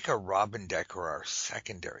 So we take our Robin deck, or our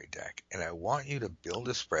secondary deck, and I want you to build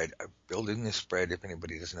a spread. Building this spread, if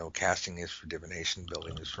anybody doesn't know, casting is for divination,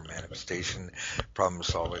 building is for manifestation, problem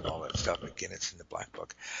solving, all that stuff. Again, it's in the black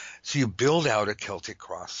book. So you build out a Celtic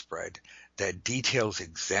cross spread that details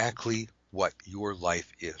exactly what your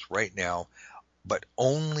life is right now, but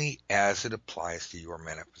only as it applies to your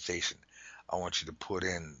manifestation. I want you to put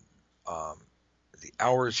in the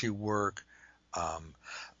hours you work,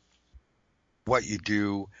 what you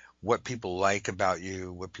do, what people like about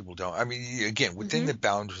you, what people don't. I mean, again, within the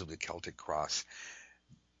boundaries of the Celtic Cross,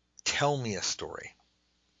 tell me a story.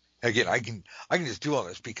 Again, I can just do all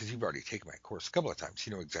this because you've already taken my course a couple of times.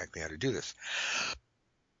 You know exactly how to do this.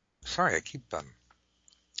 Sorry, I keep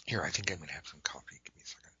here. I think I'm gonna have some coffee. Give me a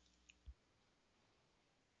second.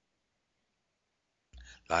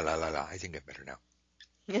 La la la la. I think I'm better now.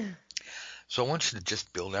 Yeah. So I want you to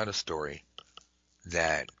just build out a story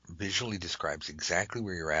that visually describes exactly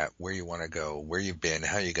where you're at, where you want to go, where you've been,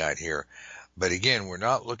 how you got here. But again, we're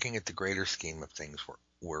not looking at the greater scheme of things.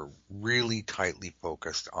 We're really tightly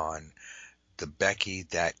focused on the Becky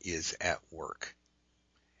that is at work.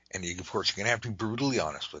 And you, of course, you're going to have to be brutally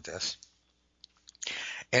honest with this.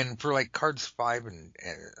 And for like cards 5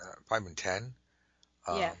 and 10,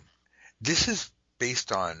 Yeah. this is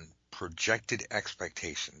based on projected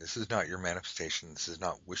expectation. This is not your manifestation. This is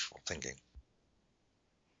not wishful thinking.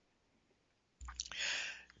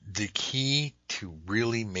 The key to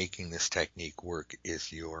really making this technique work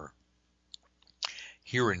is your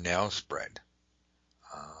here and now spread.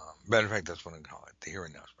 Matter of fact, that's what I call it, the here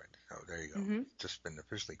and now spread. So there you go. Mm-hmm. Just been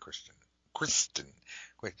officially Christened.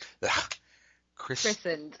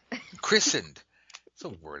 Christened. It's a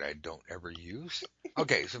word I don't ever use.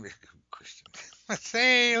 Okay, so Christian. Let's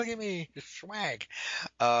say, look at me, swag.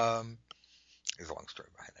 There's a long story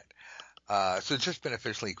behind that. So it's just been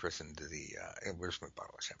officially christened to the, where's my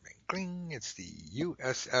bottle of champagne? Gling, it's the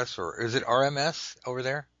USS, or is it RMS over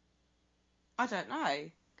there? I don't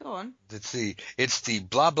know. Go on. It's the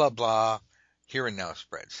blah, blah, blah here and now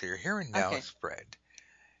spread. So your here and now spread.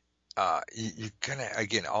 You kind of,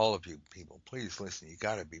 again, all of you people, please listen, you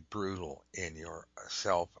got to be brutal in your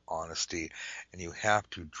self-honesty, and you have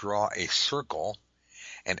to draw a circle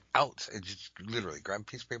and just literally grab a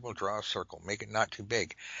piece of paper, draw a circle, make it not too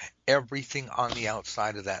big. Everything on the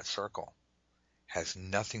outside of that circle has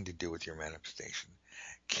nothing to do with your manifestation.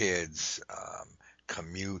 Kids,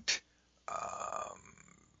 commute,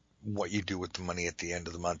 what you do with the money at the end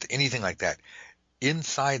of the month, anything like that.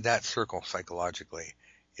 Inside that circle, psychologically,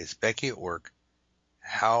 is Becky at work,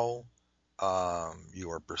 how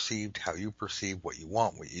you are perceived, how you perceive what you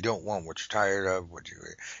want, what you don't want, what you're tired of,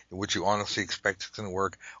 what you honestly expect is going to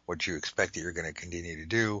work, what you expect that you're going to continue to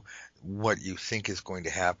do, what you think is going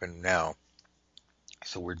to happen now.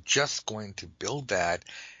 So we're just going to build that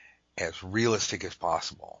as realistic as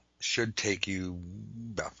possible. Should take you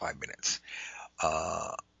about 5 minutes.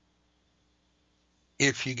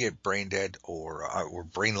 If you get brain dead or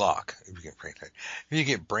brain lock, if you get brain dead, if you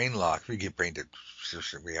get brain lock, if you get brain dead,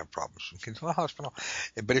 seriously, we have problems from kids in the hospital.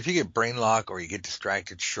 But if you get brain lock or you get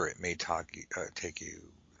distracted, sure, it may take you,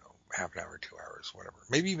 half an hour, 2 hours, whatever.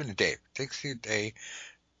 Maybe even a day. If it takes you a day,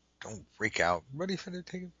 don't freak out. Everybody said it'd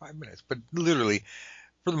take you 5 minutes. But literally,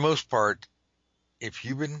 for the most part, if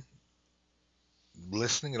you've been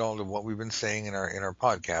listening at all to what we've been saying in our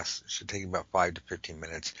podcast, it should take you about 5 to 15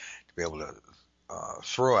 minutes to be able to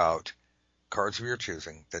throw out cards of your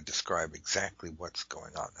choosing that describe exactly what's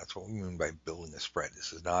going on. That's what we mean by building a spread.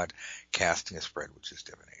 This is not casting a spread, which is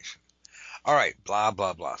divination. All right, blah,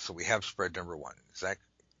 blah, blah. So we have spread number 1.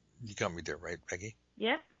 You got me there, right, Peggy?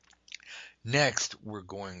 Yeah. Next, we're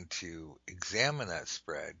going to examine that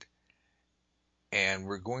spread, and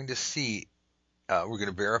we're going to see, we're going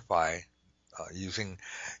to verify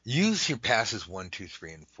use your passes 1, 2,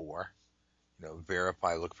 3, and 4.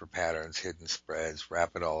 Verify, look for patterns, hidden spreads,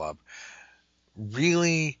 wrap it all up.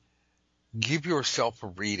 Really give yourself a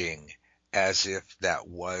reading as if that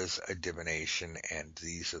was a divination and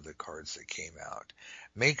these are the cards that came out.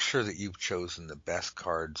 Make sure that you've chosen the best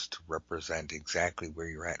cards to represent exactly where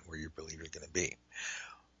you're at and where you believe you're going to be.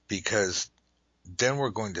 Because then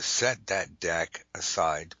we're going to set that deck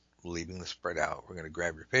aside, leaving the spread out. We're going to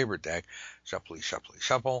grab your favorite deck,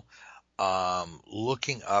 shuffle.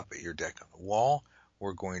 Looking up at your deck on the wall,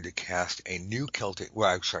 we're going to cast a new Celtic,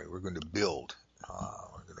 we're going to build.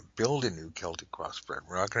 We're going to build a new Celtic cross spread.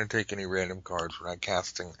 We're not going to take any random cards. We're not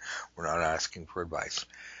casting. We're not asking for advice.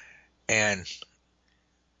 And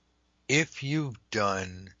if you've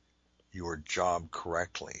done your job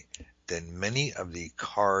correctly, then many of the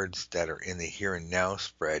cards that are in the here and now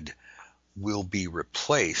spread will be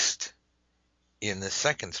replaced in the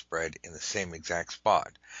second spread in the same exact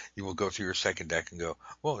spot. You will go through your second deck and go,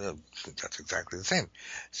 well, that's exactly the same.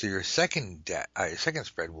 So your second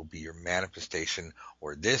spread will be your manifestation,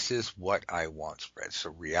 or this is what I want spread. So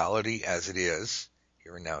reality as it is,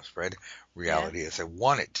 here and now spread, reality as I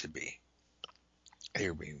want it to be.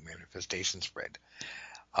 Here being manifestation spread.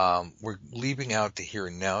 We're leaving out the here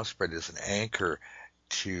and now spread as an anchor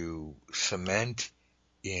to cement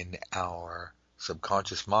in our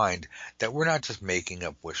subconscious mind that we're not just making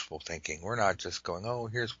up wishful thinking. We're not just going, oh,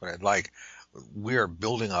 here's what I'd like. We are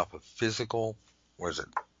building up a physical,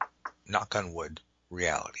 knock on wood,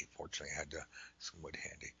 reality. Fortunately, I had some wood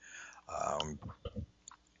handy.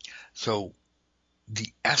 So the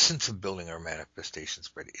essence of building our manifestation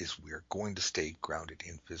spread is we are going to stay grounded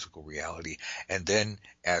in physical reality. And then,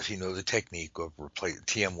 as you know, the technique of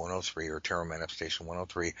TM 103 or Tarot Manifestation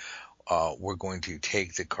 103, we're going to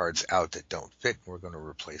take the cards out that don't fit, and we're going to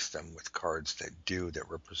replace them with cards that do, that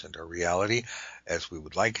represent our reality as we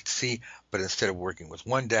would like it to see. But instead of working with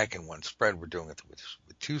one deck and one spread, we're doing it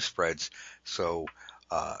with two spreads. So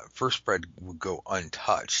first spread would go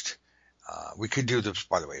untouched. We could do this,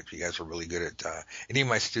 by the way, if you guys are really good at any of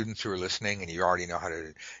my students who are listening and you already know how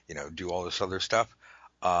to, do all this other stuff.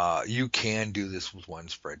 You can do this with one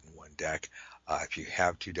spread and one deck. If you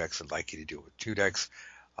have two decks, I'd like you to do it with two decks.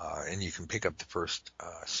 And you can pick up the first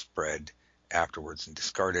spread afterwards and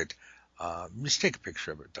discard it. Just take a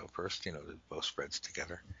picture of it though first, both spreads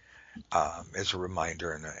together, as a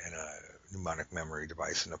reminder and a mnemonic memory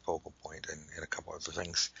device and a focal point and a couple other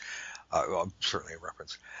things. Well, certainly a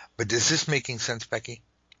reference. But is this making sense, Becky?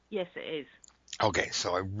 Yes, it is. Okay,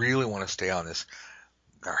 so I really want to stay on this.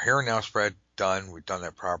 Our here and now spread done. We've done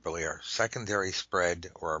that properly. Our secondary spread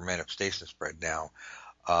or our manifestation spread now.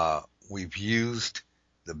 We've used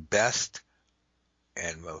the best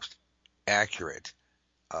and most accurate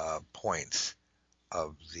points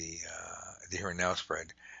of the here and now spread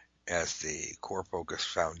as the core focus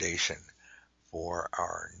foundation for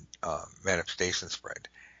our manifestation spread.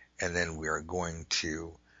 And then we are going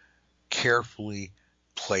to carefully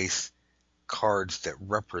place cards that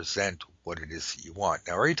represent what it is that you want.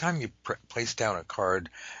 Now, every time you place down a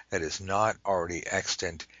card that is not already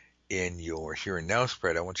extant in your here and now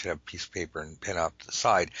spread, I want you to have a piece of paper and pen off to the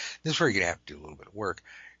side. This is where you're going to have to do a little bit of work.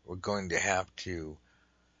 We're going to have to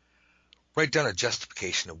write down a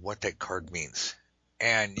justification of what that card means.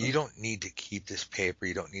 And you don't need to keep this paper.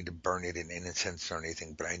 You don't need to burn it in incense or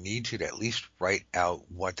anything, but I need you to at least write out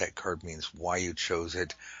what that card means, why you chose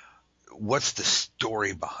it, what's the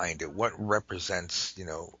story behind it, what represents,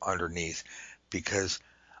 underneath, because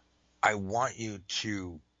I want you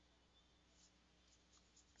to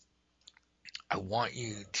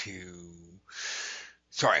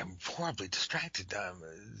sorry, I'm horribly distracted.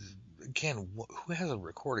 Again, who has a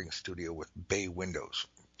recording studio with bay windows?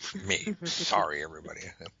 Me. Sorry, everybody.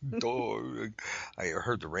 I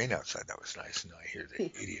heard the rain outside. That was nice. And I hear the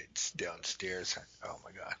idiots downstairs. Oh, my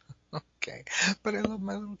God. Okay. But I love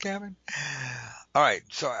my little cabin. All right.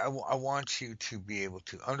 So I want you to be able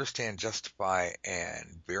to understand, justify, and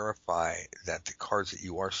verify that the cards that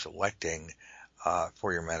you are selecting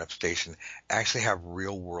for your manifestation actually have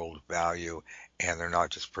real world value, and they're not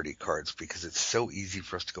just pretty cards, because it's so easy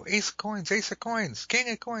for us to go ace of coins, king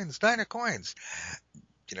of coins, nine of coins.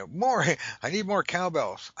 More, I need more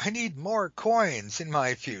cowbells. I need more coins in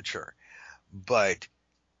my future. But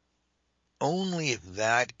only if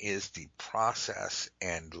that is the process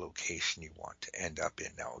and location you want to end up in.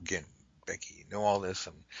 Now, again, Becky, you know all this.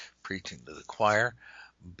 I'm preaching to the choir,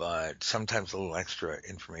 but sometimes a little extra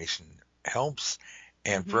information helps.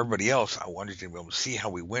 And for everybody else, I wanted you to be able to see how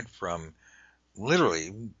we went from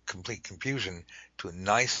literally complete confusion to a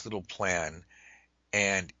nice little plan.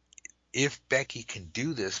 And if Becky can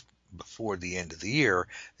do this before the end of the year,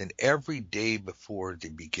 then every day before the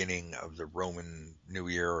beginning of the Roman New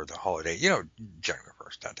Year or the holiday, January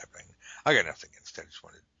 1st, that type of thing. I got nothing against that. I just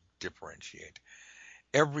want to differentiate.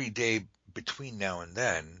 Every day between now and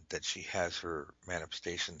then that she has her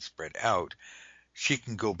manifestation spread out, she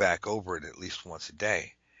can go back over it at least once a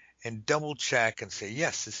day and double check and say,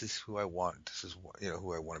 yes, this is who I want. This is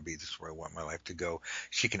who I want to be. This is where I want my life to go.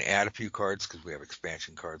 She can add a few cards because we have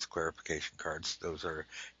expansion cards, clarification cards. Those are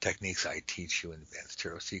techniques I teach you in Advanced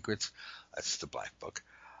Tarot Secrets. That's the Black Book,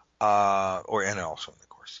 and also in the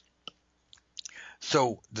course.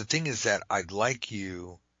 So the thing is that I'd like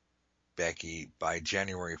you, Becky, by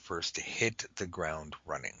January 1st to hit the ground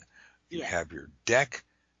running. You have your deck.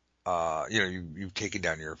 You've taken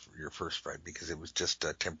down your first spread because it was just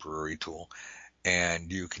a temporary tool,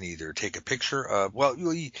 and you can either take a picture of,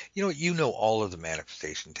 all of the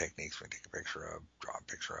manifestation techniques. We take a picture of, draw a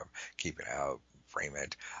picture of, keep it out, frame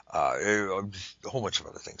it, a whole bunch of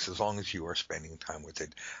other things. As long as you are spending time with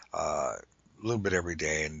it, a little bit every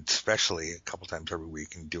day, and especially a couple times every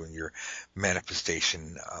week, and doing your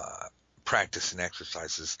manifestation practice and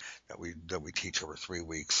exercises that we teach over 3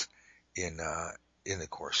 weeks in the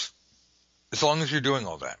course. As long as you're doing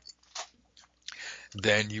all that.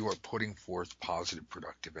 then you are putting forth positive,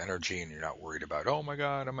 productive energy, and you're not worried about, oh my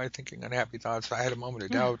God, am I thinking unhappy thoughts? I had a moment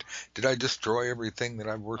of doubt. Did I destroy everything that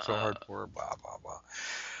I've worked so hard for? Blah, blah,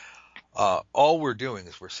 blah. All we're doing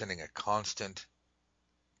is we're sending a constant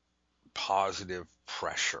positive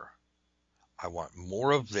pressure. I want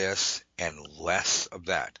more of this and less of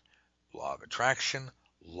that. Law of attraction,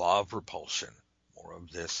 law of repulsion. More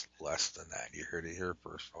of this, less than that. You heard it here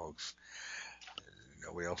first, folks.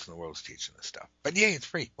 Nobody else in the world is teaching this stuff. But yay, it's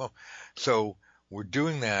free. Well, so we're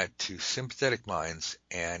doing that to sympathetic minds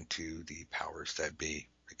and to the powers that be.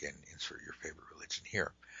 Again, insert your favorite religion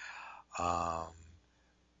here.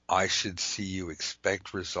 I should see you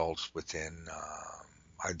expect results within.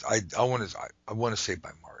 I want to say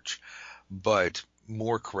by March, but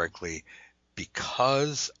more correctly,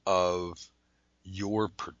 because of your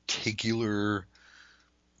particular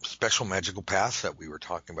special magical path that we were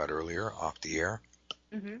talking about earlier off the air.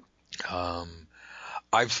 Mm-hmm.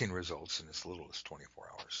 I've seen results in as little as 24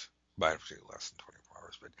 hours, but actually less than 24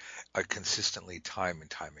 hours, but consistently time and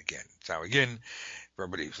time again. So again, for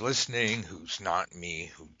everybody who's listening, who's not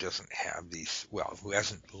me, who doesn't have these, well, who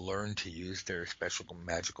hasn't learned to use their special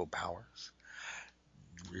magical powers,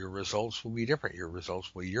 your results will be different. Your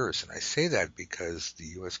results will be yours. And I say that because the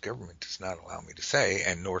U.S. government does not allow me to say,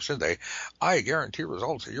 and nor should they, I guarantee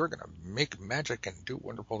results that you're going to make magic and do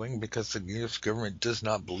wonderful things, because the U.S. government does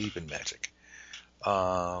not believe in magic.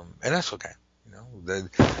 And that's okay. You know,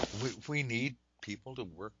 we need people to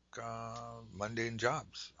work mundane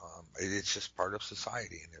jobs. It's just part of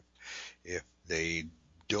society. And if they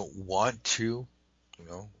don't want to, you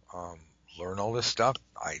know, learn all this stuff,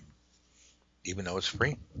 even though it's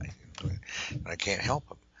free, I can't help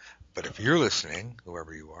them. But if you're listening,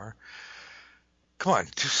 whoever you are, come on,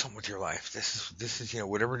 do something with your life. This is, you know,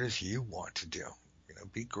 whatever it is you want to do, you know,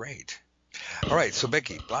 be great. All right. So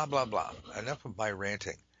Becky, blah, blah, blah. Enough of my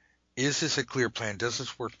ranting. Is this a clear plan? Does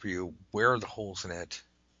this work for you? Where are the holes in it?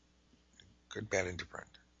 Good, bad, indifferent.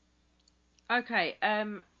 Okay.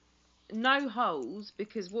 No holes,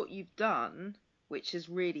 because what you've done, which has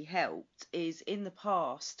really helped, is in the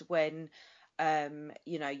past when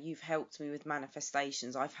you know, you've helped me with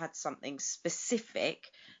manifestations, I've had something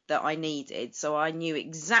specific that I needed, so I knew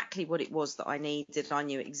exactly what it was that I needed. I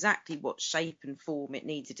knew exactly what shape and form it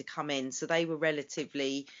needed to come in, so they were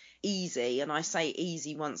relatively easy. And I say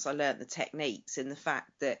easy once I learnt the techniques, in the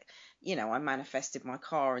fact that, you know, I manifested my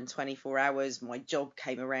car in 24 hours, my job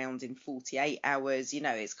came around in 48 hours. You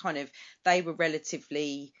know, it's kind of, they were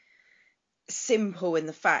relatively simple in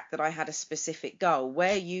the fact that I had a specific goal.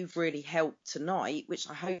 Where you've really helped tonight, which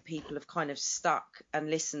I hope people have kind of stuck and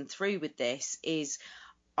listened through with this, is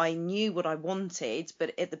I knew what I wanted,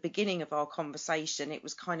 but at the beginning of our conversation, it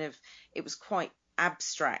was quite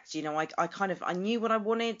abstract. You know, I knew what I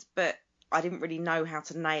wanted, but I didn't really know how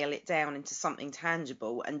to nail it down into something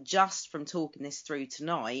tangible. And just from talking this through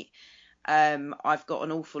tonight, I've got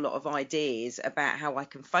an awful lot of ideas about how I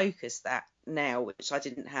can focus that now, which I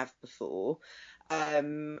didn't have before.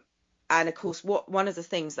 And of course, one of the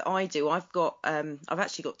things that I do, I've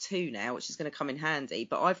actually got two now, which is going to come in handy,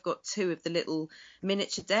 but I've got two of the little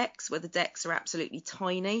miniature decks, where the decks are absolutely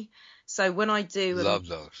tiny. So when I do love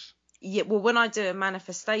those. Yeah, well, when I do a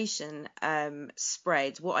manifestation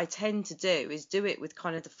spread, what I tend to do is do it with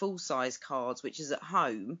kind of the full size cards, which is at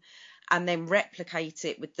home, and then replicate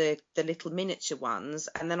it with the little miniature ones,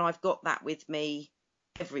 and then I've got that with me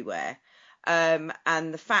everywhere. And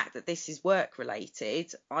the fact that this is work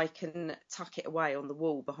related, I can tuck it away on the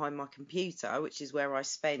wall behind my computer, which is where I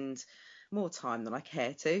spend more time than I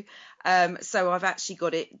care to. So I've actually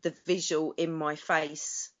got the visual in my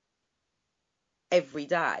face every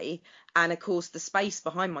day. And of course, the space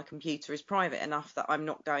behind my computer is private enough that I'm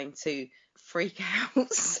not going to freak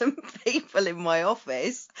out some people in my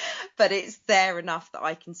office, but it's there enough that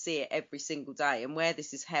I can see it every single day. And where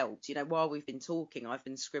this has helped, you know, while we've been talking, I've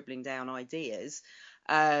been scribbling down ideas.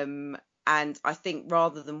 And I think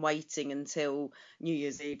rather than waiting until New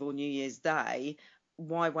Year's Eve or New Year's Day,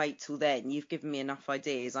 why wait till then? You've given me enough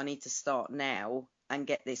ideas. I need to start now and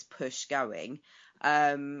get this push going.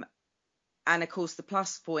 And of course, the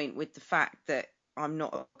plus point with the fact that I'm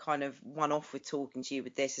not kind of one off with talking to you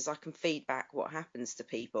with this is I can feed back what happens to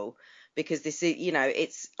people, because this is, you know,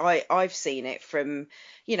 I've seen it from,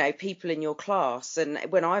 you know, people in your class, and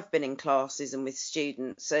when I've been in classes and with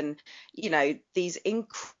students, and, you know, these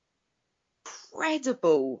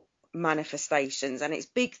incredible manifestations, and it's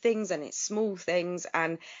big things and it's small things,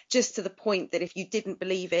 and just to the point that if you didn't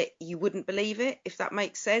believe it, you wouldn't believe it, if that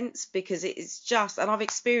makes sense, because it is just, and I've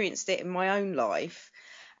experienced it in my own life.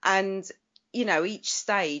 And, you know, each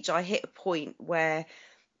stage I hit a point where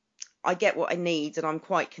I get what I need and I'm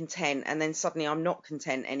quite content, and then suddenly I'm not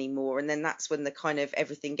content anymore, and then that's when the kind of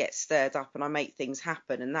everything gets stirred up and I make things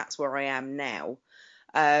happen, and that's where I am now.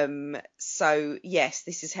 So yes,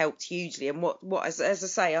 this has helped hugely. And as I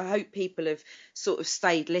say, I hope people have sort of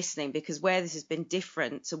stayed listening, because where this has been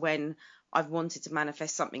different to when I've wanted to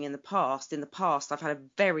manifest something in the past, I've had a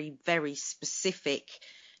very, very specific,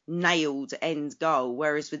 nailed end goal.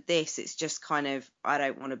 Whereas with this, it's just kind of, I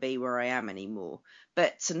don't want to be where I am anymore.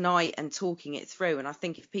 But tonight and talking it through, and I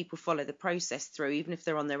think if people follow the process through, even if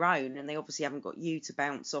they're on their own and they obviously haven't got you to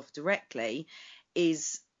bounce off directly,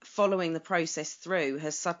 is following the process through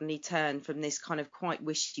has suddenly turned from this kind of quite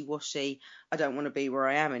wishy-washy, I don't want to be where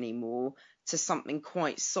I am anymore, to something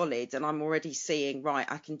quite solid. And I'm already seeing, right,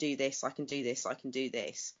 I can do this, I can do this, I can do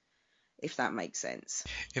this, if that makes sense.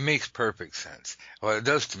 It makes perfect sense. Well, it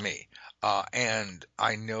does to me. And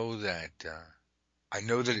I know that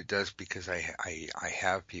it does because I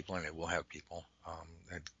have people, and I will have people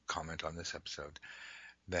that comment on this episode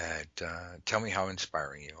that tell me how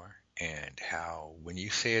inspiring you are, and how when you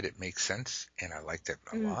say it, it makes sense, and I like that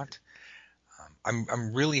a lot.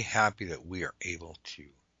 I'm really happy that we are able to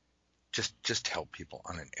just help people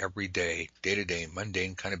on an everyday, day-to-day,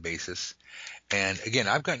 mundane kind of basis. And again,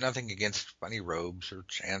 I've got nothing against funny robes or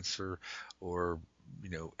chants or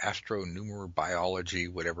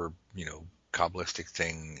astronumerobiology, whatever, Kabbalistic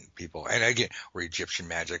thing people, and again, or Egyptian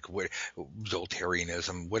magic,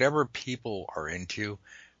 Zoltarianism, whatever people are into.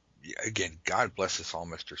 Again, God bless us all,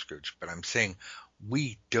 Mr. Scrooge. But I'm saying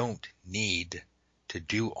we don't need to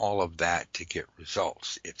do all of that to get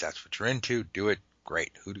results. If that's what you're into, do it.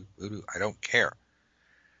 Great. Hoodoo, I don't care.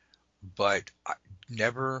 But I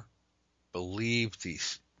never believe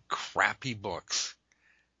these crappy books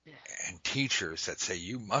and teachers that say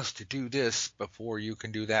you must do this before you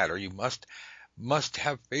can do that, or you must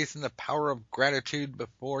have faith in the power of gratitude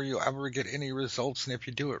before you ever get any results. And if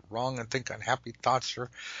you do it wrong and think unhappy thoughts,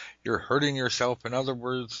 you're hurting yourself, in other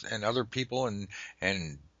words, and other people,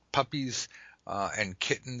 and puppies and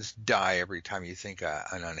kittens die every time you think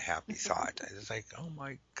an unhappy thought. It's like, oh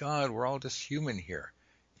my God, we're all just human here,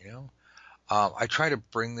 I try to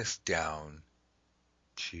bring this down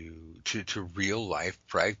to real life,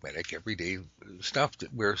 pragmatic, everyday stuff that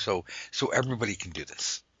so everybody can do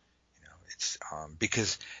this. It's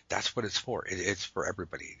because that's what it's for. It's for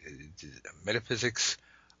everybody. Metaphysics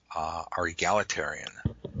are egalitarian.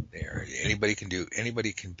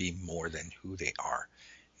 Anybody can be more than who they are.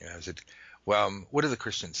 What do the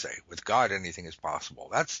Christians say? With God, anything is possible.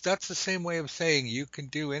 That's the same way of saying you can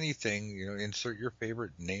do anything. Insert your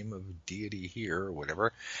favorite name of deity here or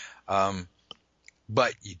whatever.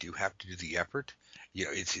 But you do have to do the effort.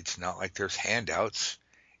 It's not like there's handouts.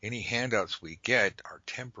 Any handouts we get are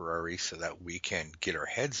temporary so that we can get our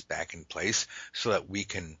heads back in place, so that we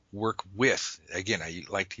can work with. Again, I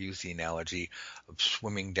like to use the analogy of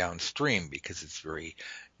swimming downstream because it's very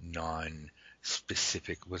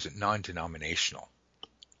non-denominational?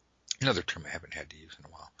 Another term I haven't had to use in a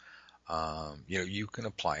while. You can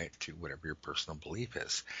apply it to whatever your personal belief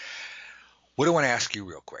is. What I want to ask you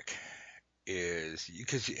real quick is,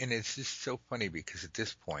 and it's just so funny because at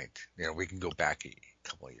this point, we can go back a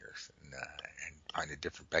couple of years and find a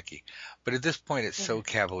different Becky, but at this point it's so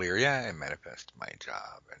cavalier. Yeah, I manifest my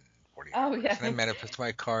job in 40 hours, and I manifest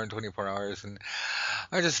my car in 24 hours, and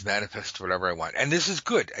I just manifest whatever I want. And this is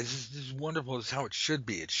good. This is wonderful. This is how it should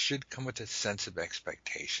be. It should come with a sense of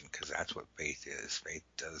expectation, because that's what faith is. Faith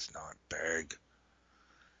does not beg.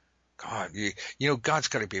 God, God's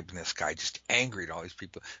got to be up in the sky just angry at all these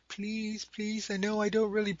people. Please, I know I don't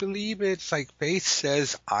really believe it. It's like faith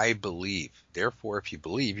says, I believe. Therefore, if you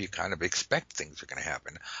believe, you kind of expect things are going to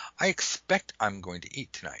happen. I expect I'm going to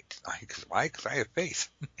eat tonight. Why? Because I have faith.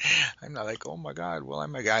 I'm not like, oh my God, well,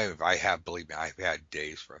 I'm a guy. Believe me, I've had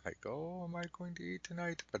days where I'm like, oh, am I going to eat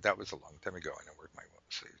tonight? But that was a long time ago, and I worked my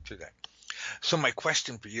way through that. So my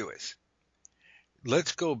question for you is,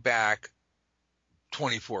 let's go back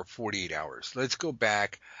 24, 48 hours. Let's go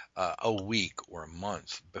back a week or a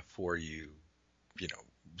month before you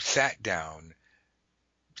sat down,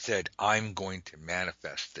 said, I'm going to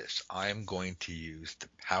manifest this. I'm going to use the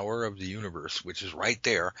power of the universe, which is right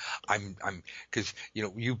there. Because,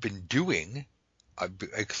 you've been doing,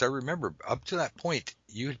 because I remember up to that point,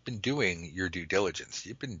 you've been doing your due diligence.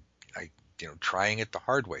 You've been, trying it the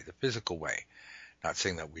hard way, the physical way. Not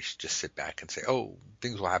saying that we should just sit back and say, oh,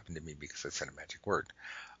 things will happen to me because I said a magic word.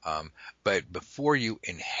 But before you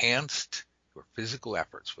enhanced your physical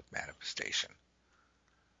efforts with manifestation,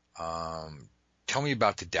 tell me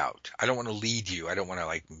about the doubt. I don't want to lead you. I don't want to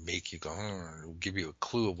like make you go, give you a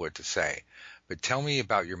clue of what to say. But tell me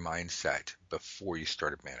about your mindset before you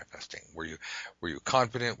started manifesting. Were you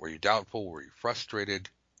confident? Were you doubtful? Were you frustrated?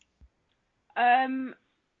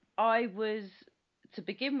 I was, to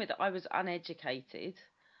begin with, I was uneducated,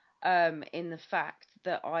 in the fact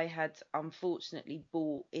that I had unfortunately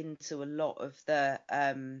bought into a lot of the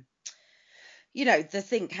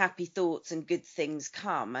think happy thoughts and good things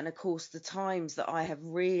come. And of course, the times that I have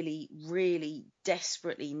really, really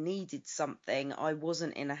desperately needed something, I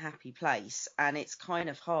wasn't in a happy place. And it's kind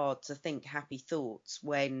of hard to think happy thoughts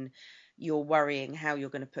when you're worrying how you're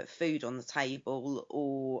going to put food on the table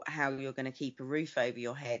or how you're going to keep a roof over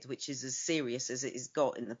your head, which is as serious as it has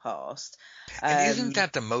got in the past. And isn't Um,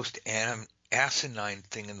 that the most asinine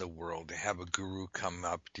thing in the world to have a guru come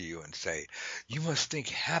up to you and say, you must think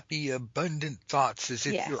happy, abundant thoughts as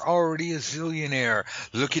if yeah, you're already a zillionaire.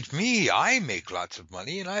 Look at me. I make lots of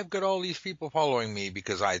money and I've got all these people following me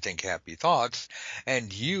because I think happy thoughts.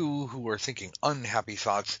 And you who are thinking unhappy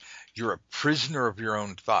thoughts, you're a prisoner of your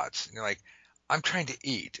own thoughts. And you're like, I'm trying to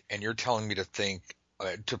eat and you're telling me to think,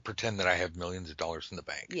 to pretend that I have millions of dollars in the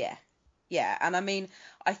bank. yeah, yeah. And I mean,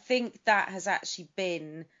 I think that has actually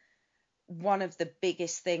been one of the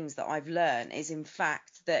biggest things that I've learned is, in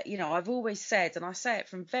fact, that, I've always said, and I say it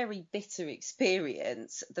from very bitter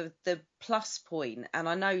experience, the plus point, and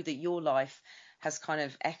I know that your life has kind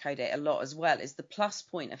of echoed it a lot as well, is the plus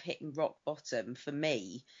point of hitting rock bottom for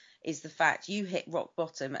me is the fact you hit rock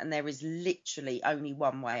bottom and there is literally only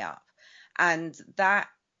one way up. And that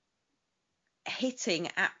hitting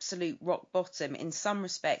absolute rock bottom in some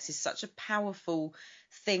respects is such a powerful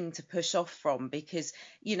thing to push off from, because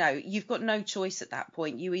you've got no choice at that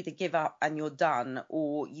point. You either give up and you're done,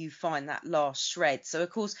 or you find that last shred. So of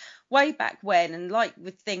course, way back when, and like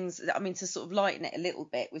with things, I mean, to sort of lighten it a little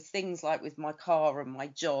bit, with things like with my car and my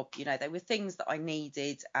job, they were things that I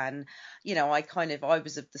needed. And I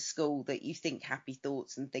was of the school that you think happy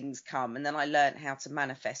thoughts and things come, and then I learned how to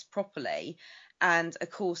manifest properly. And of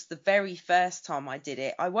course, the very first time I did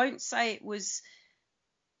it, I won't say it was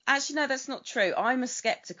actually, no, that's not true. I'm a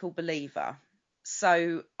skeptical believer.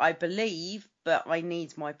 So I believe, but I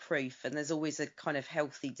need my proof. And there's always a kind of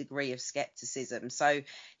healthy degree of skepticism. So,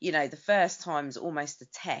 the first time's almost a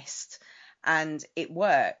test and it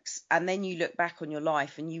works. And then you look back on your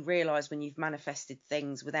life and you realize when you've manifested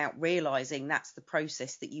things without realizing that's the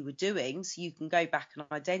process that you were doing. So you can go back and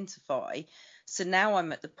identify. So now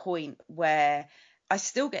I'm at the point where I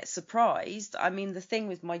still get surprised. I mean, the thing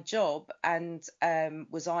with my job and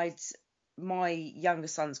was my younger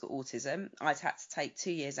son's got autism. I'd had to take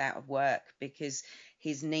 2 years out of work because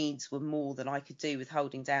his needs were more than I could do with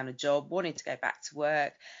holding down a job. Wanted to go back to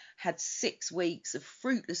work. Had 6 weeks of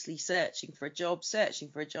fruitlessly searching for a job.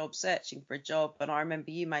 And I remember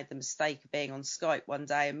you made the mistake of being on Skype one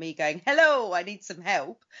day and me going, hello, I need some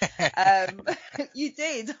help. You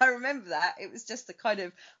did. I remember that. It was just a kind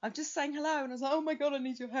of, I'm just saying hello. And I was like, oh my God, I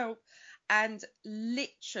need your help. And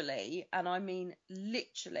literally, and I mean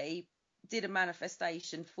literally, did a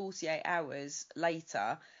manifestation 48 hours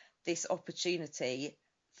later, this opportunity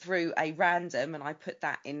through a random, and I put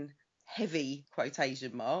that in heavy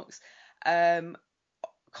quotation marks,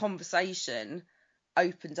 conversation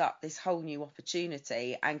opened up this whole new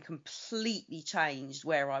opportunity and completely changed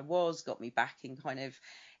where I was, got me back in kind of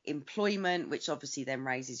employment, which obviously then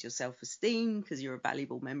raises your self-esteem because you're a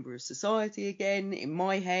valuable member of society again, in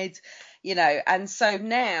my head, and so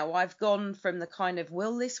now I've gone from the kind of,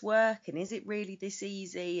 will this work, and is it really this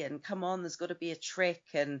easy, and come on, there's got to be a trick,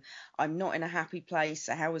 and I'm not in a happy place,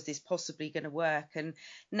 so how is this possibly going to work? And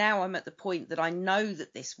now I'm at the point that I know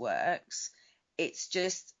that this works. It's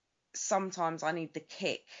just sometimes I need the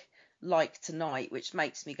kick, like tonight, which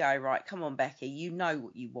makes me go, right, come on, Becky, you know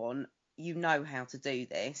what you want, you know how to do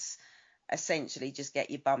this. Essentially, just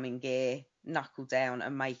get your bum in gear, knuckle down,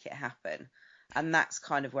 and make it happen. And that's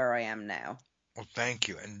kind of where I am now. Well, thank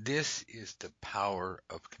you. And this is the power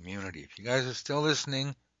of community. If you guys are still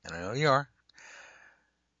listening, and I know you are,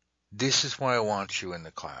 this is why I want you in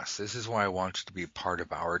the class. This is why I want you to be part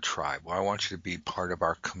of our tribe. Why I want you to be part of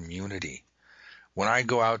our community. When I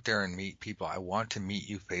go out there and meet people, I want to meet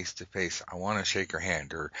you face to face. I want to shake your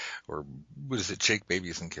hand, or what is it? Shake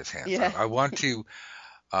babies and kiss hands. Yeah. I want to,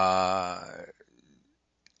 I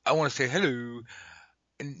want to say hello,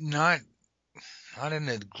 and not in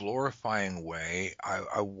a glorifying way.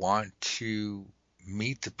 I want to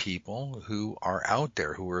meet the people who are out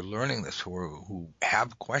there, who are learning this, who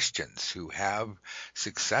have questions, who have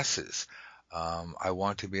successes. I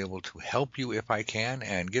want to be able to help you if I can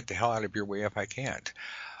and get the hell out of your way if I can't.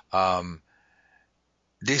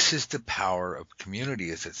 this is the power of community,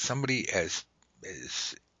 is that somebody as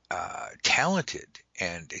talented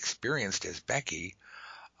and experienced as Becky,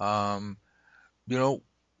 um, you know,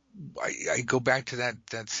 I go back to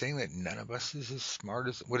that saying that none of us is as smart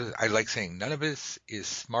as, what is it? I like saying none of us is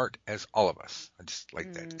smart as all of us. I just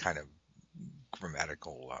like that kind of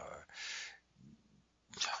grammatical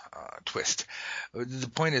twist. The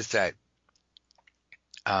point is that,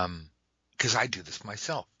 because I do this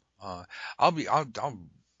myself. Uh,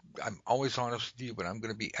 I'm always honest with you, but I'm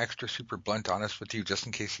going to be extra super blunt honest with you, just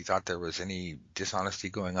in case you thought there was any dishonesty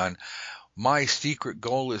going on. My secret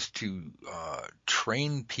goal is to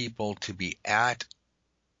train people to be at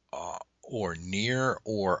or near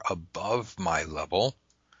or above my level,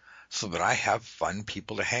 so that I have fun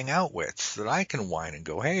people to hang out with, so that I can whine and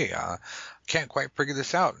go, hey, can't quite figure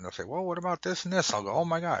this out. And they'll say, well, what about this and this? I'll go, oh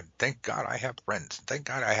my God, thank God I have friends. Thank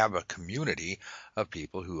God I have a community of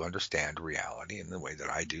people who understand reality in the way that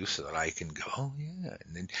I do, so that I can go, oh yeah.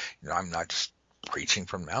 And then, I'm not just preaching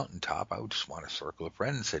from the mountaintop. I would just want a circle of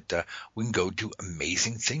friends that we can go do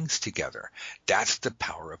amazing things together. That's the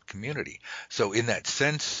power of community. So in that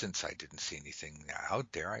sense, since I didn't see anything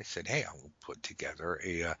out there, I said, hey, I will put together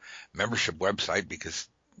a membership website, because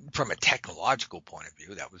from a technological point of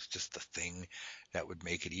view, that was just the thing that would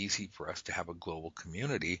make it easy for us to have a global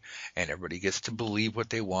community, and everybody gets to believe what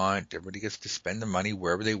they want. Everybody gets to spend the money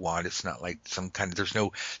wherever they want. It's not like some kind of, there's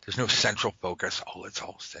no central focus. Oh, let's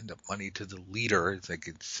all send up money to the leader. It's like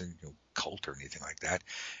it's cult or anything like that.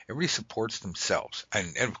 Everybody supports themselves,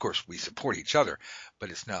 and of course we support each other, but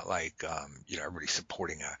it's not like everybody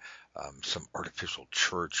supporting some artificial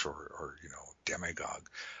church or demagogue.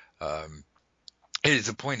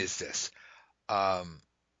 The point is this.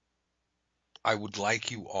 I would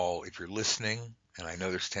like you all, if you're listening, and I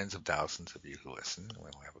know there's tens of thousands of you who listen. We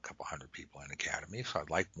only have a couple hundred people in Academy, so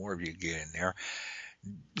I'd like more of you to get in there.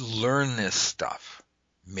 Learn this stuff.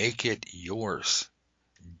 Make it yours.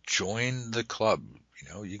 Join the club.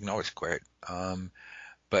 You can always quit.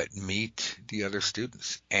 But meet the other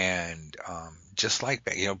students, and just like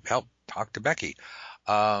Becky, help talk to Becky.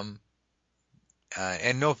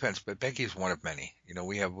 And no offense, but Becky is one of many.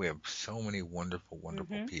 We have so many wonderful,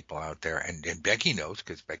 wonderful people out there, and Becky knows,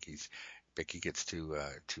 because Becky gets to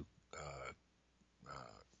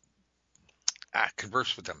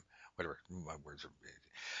converse with them. Whatever my words are.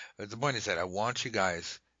 But the point is that I want you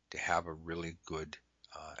guys to have a really good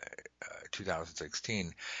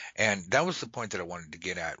 2016, and that was the point that I wanted to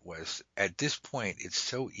get at. Was at this point, it's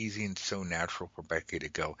so easy and so natural for Becky to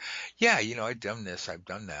go, yeah, I've done this, I've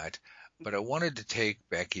done that. But I wanted to take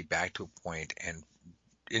Becky back to a point, and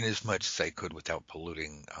in as much as I could without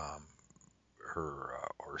polluting her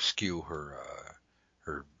or skew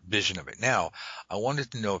her vision of it now, I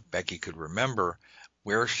wanted to know if Becky could remember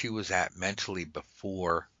where she was at mentally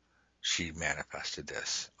before she manifested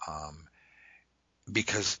this.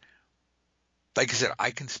 Because, like I said,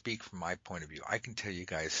 I can speak from my point of view. I can tell you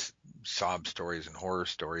guys sob stories and horror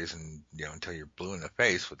stories, and until you're blue in the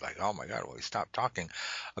face with like, oh my God, well, stop talking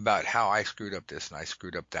about how I screwed up this and I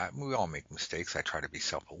screwed up that. We all make mistakes. I try to be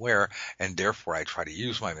self-aware, and therefore I try to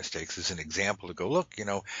use my mistakes as an example to go, look,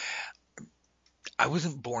 I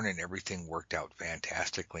wasn't born and everything worked out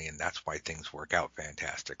fantastically, and that's why things work out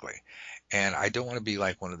fantastically. And I don't want to be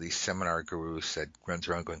like one of these seminar gurus that runs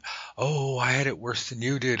around going, oh, I had it worse than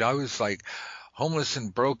you did. I was like homeless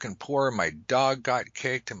and broke and poor. My dog got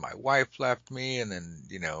kicked and my wife left me. And then,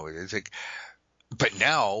 it's like, but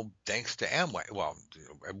now, thanks to Amway, well,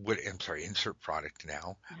 I'm sorry, insert product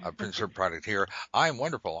now, insert product here. I'm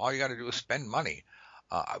wonderful. All you got to do is spend money.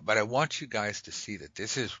 But I want you guys to see that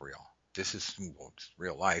this is real. This is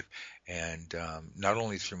real life. And not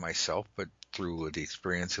only through myself, but through the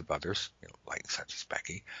experience of others, like such as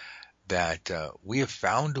Becky, that we have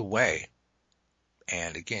found a way.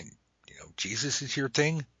 And again, Jesus is your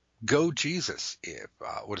thing. Go Jesus. If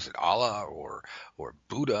what is it, Allah or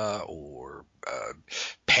Buddha or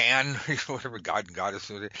Pan, whatever God and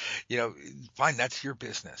Goddess, fine. That's your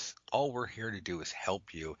business. All we're here to do is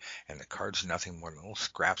help you. And the cards are nothing more than little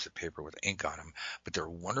scraps of paper with ink on them, but they're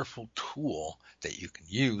a wonderful tool that you can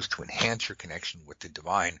use to enhance your connection with the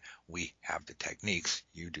divine. We have the techniques.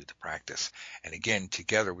 You do the practice. And again,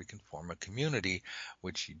 together we can form a community,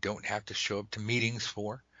 which you don't have to show up to meetings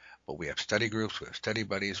for. But we have study groups, we have study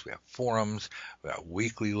buddies, we have forums, we have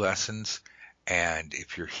weekly lessons. And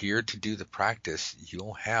if you're here to do the practice,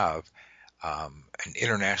 you'll have an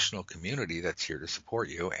international community that's here to support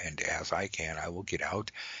you. And as I can, I will get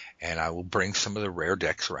out and I will bring some of the rare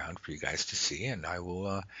decks around for you guys to see, and I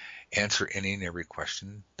will answer any and every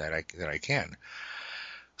question that I can.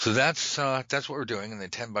 So that's what we're doing, and the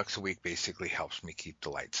 $10 a week basically helps me keep the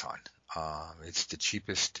lights on. It's the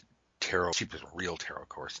cheapest real tarot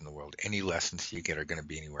course in the world. Any lessons you get are going to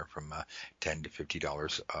be anywhere from $10 to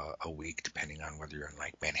 $50 a week, depending on whether you're in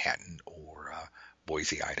like Manhattan or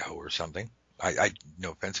Boise, Idaho, or something. I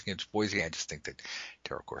no offense against Boise, I just think that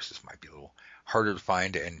tarot courses might be a little harder to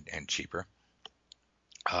find and cheaper.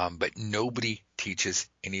 But nobody teaches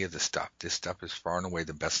any of the stuff. This stuff is far and away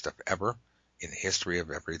the best stuff ever in the history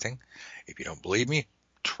of everything. If you don't believe me,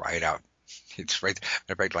 try it out. It's right.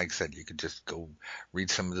 In fact, like I said, you could just go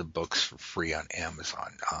read some of the books for free on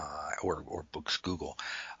Amazon or Books Google,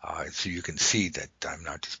 so you can see that I'm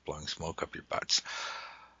not just blowing smoke up your butts.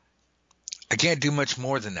 I can't do much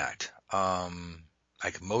more than that.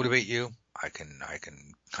 I can motivate you. I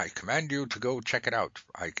command you to go check it out.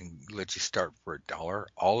 I can let you start for $1.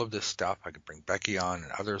 All of this stuff, I can bring Becky on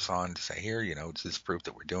and others on to say, here, it's this proof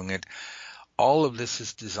that we're doing it. All of this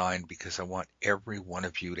is designed because I want every one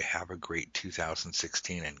of you to have a great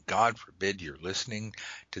 2016, and God forbid you're listening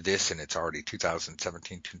to this and it's already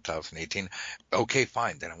 2017, 2018. Okay,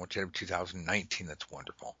 fine. Then I want you to have 2019. That's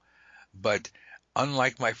wonderful. But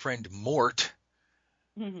unlike my friend Mort,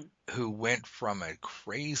 who went from a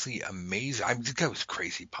crazy, amazing, the guy was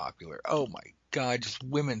crazy popular. Oh my God, just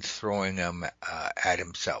women throwing him at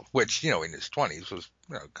himself, which, in his 20s was,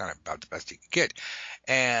 kind of about the best he could get.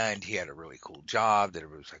 And he had a really cool job that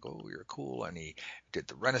everybody was like, oh, you're cool. And he did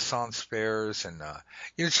the Renaissance fairs and,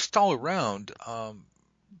 just all around,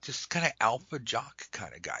 just kind of alpha jock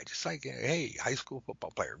kind of guy, just like, hey, high school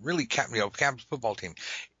football player, really campus football team.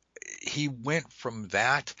 He went from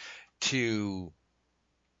that to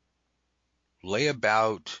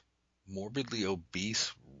layabout, morbidly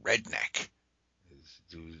obese redneck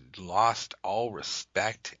who lost all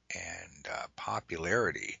respect and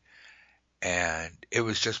popularity. And it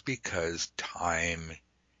was just because time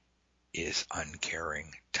is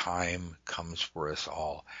uncaring. Time comes for us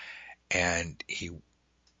all. And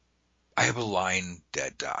I have a line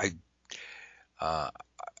that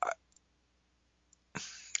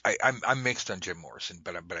I'm mixed on Jim Morrison,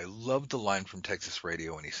 but I love the line from Texas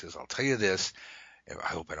Radio, and he says, I'll tell you this, I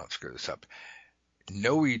hope I don't screw this up.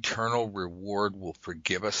 No eternal reward will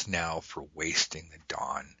forgive us now for wasting the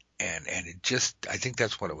dawn. And it just, I think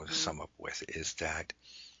that's what I want to sum up with, is that,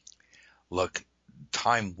 look,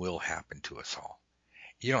 time will happen to us all.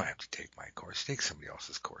 You don't have to take my course, take somebody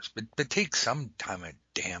else's course, but take some time a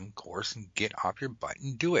damn course and get off your butt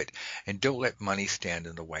and do it. And don't let money stand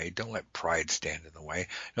in the way. Don't let pride stand in the way.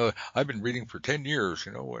 I've been reading for 10 years,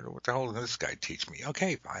 what the hell does this guy teach me?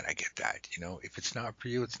 Okay, fine, I get that. If it's not for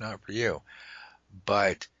you, it's not for you.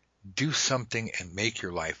 But do something and make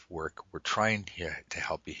your life work. We're trying to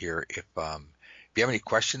help you here. If you have any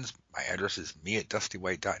questions, my address is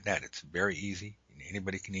me@dustywhite.net. It's very easy.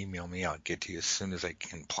 Anybody can email me. I'll get to you as soon as I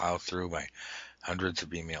can plow through my hundreds of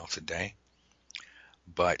emails a day.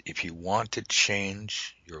 But if you want to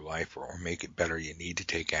change your life or make it better, you need to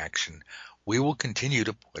take action. We will continue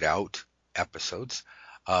to put out episodes,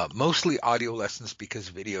 mostly audio lessons because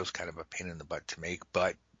video is kind of a pain in the butt to make,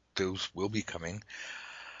 but those will be coming.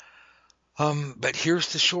 But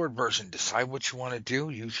here's the short version. Decide what you want to do.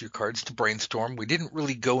 Use your cards to brainstorm. We didn't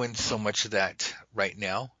really go in so much of that right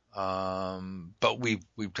now. But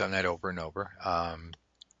we've done that over and over.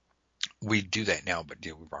 We do that now, but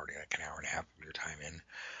we've already like an hour and a half of your time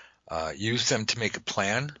in. Use them to make a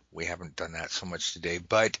plan. We haven't done that so much today,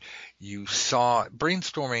 but you saw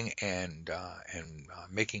brainstorming and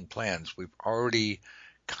making plans. We've already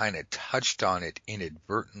kind of touched on it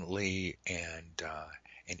inadvertently and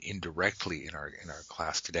indirectly in our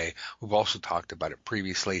class today. We've also talked about it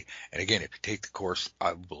previously. And again, if you take the course,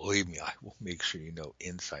 believe me, I will make sure you know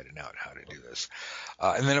inside and out how to do this.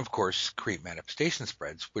 And then, of course, create manifestation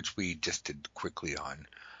spreads, which we just did quickly on.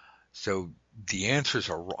 So the answers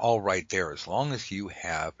are all right there as long as you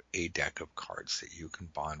have a deck of cards that you can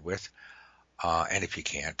bond with. And if you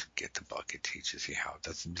can't, get the book. It teaches you how.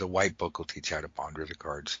 The white book will teach you how to bond with the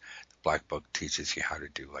cards. The black book teaches you how to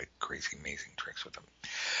do like crazy, amazing tricks with them.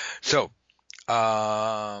 So,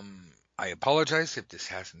 I apologize if this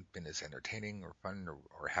hasn't been as entertaining or fun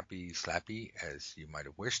or happy slappy as you might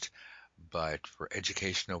have wished, but for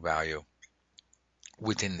educational value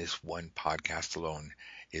within this one podcast alone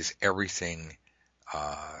is everything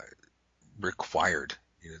required.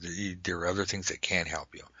 There are other things that can help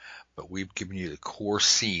you, but we've given you the core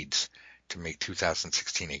seeds to make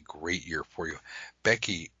 2016 a great year for you.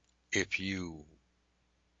 Becky, if you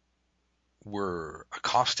were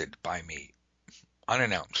accosted by me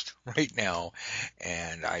unannounced right now,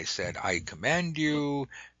 and I said, I command you,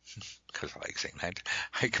 because I like saying that,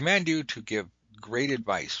 I command you to give great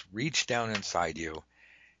advice. Reach down inside you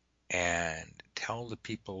and tell the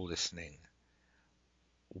people listening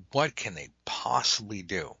what can they possibly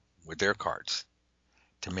do with their cards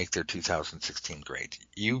to make their 2016 great.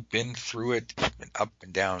 You've been through it, you've been up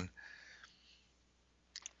and down.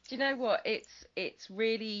 Do you know what? It's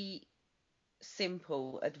really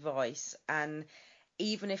simple advice, and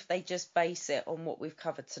even if they just base it on what we've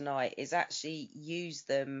covered tonight, is actually use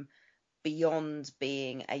them beyond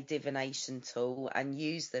being a divination tool and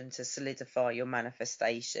use them to solidify your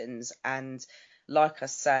manifestations. And like I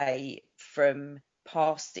say, from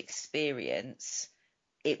past experience,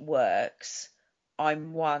 it works.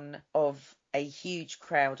 I'm one of a huge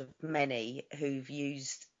crowd of many who've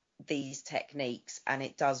used these techniques and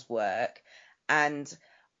it does work. And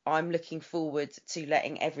I'm looking forward to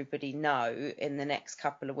letting everybody know in the next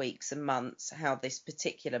couple of weeks and months how this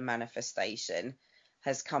particular manifestation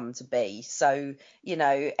has come to be. So,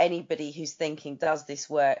 anybody who's thinking, does this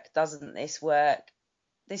work? Doesn't this work?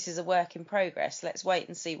 This is a work in progress. Let's wait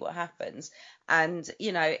and see what happens. And,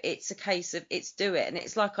 it's a case of it's do it. And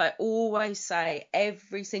it's like I always say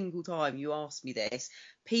every single time you ask me this,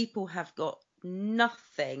 people have got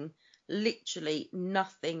nothing, literally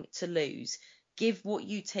nothing to lose. Give what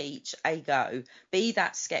you teach a go. Be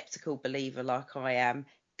that skeptical believer like I am.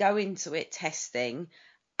 Go into it testing,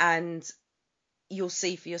 and you'll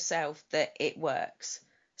see for yourself that it works.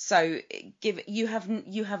 So you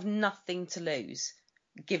have nothing to lose.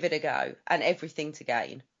 Give it a go and everything to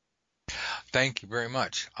gain. Thank you very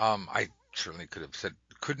much. I certainly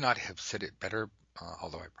could not have said it better,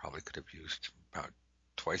 although I probably could have used about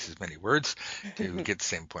twice as many words to get the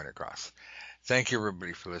same point across. Thank you,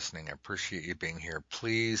 everybody, for listening. I appreciate you being here.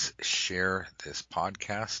 Please share this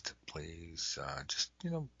podcast. Please just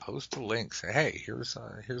post a link. Say, hey, here's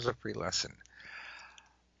a free lesson.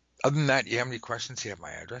 Other than that, you have any questions? You have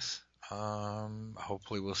my address.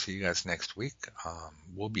 Hopefully, we'll see you guys next week.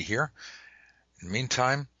 We'll be here. In the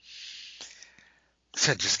meantime,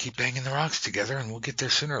 just keep banging the rocks together, and we'll get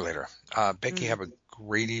there sooner or later. Becky, have a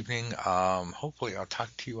great evening. Hopefully, I'll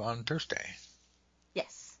talk to you on Thursday.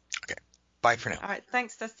 Yes. Okay. Bye for now. All right.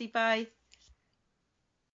 Thanks, Dusty. Bye.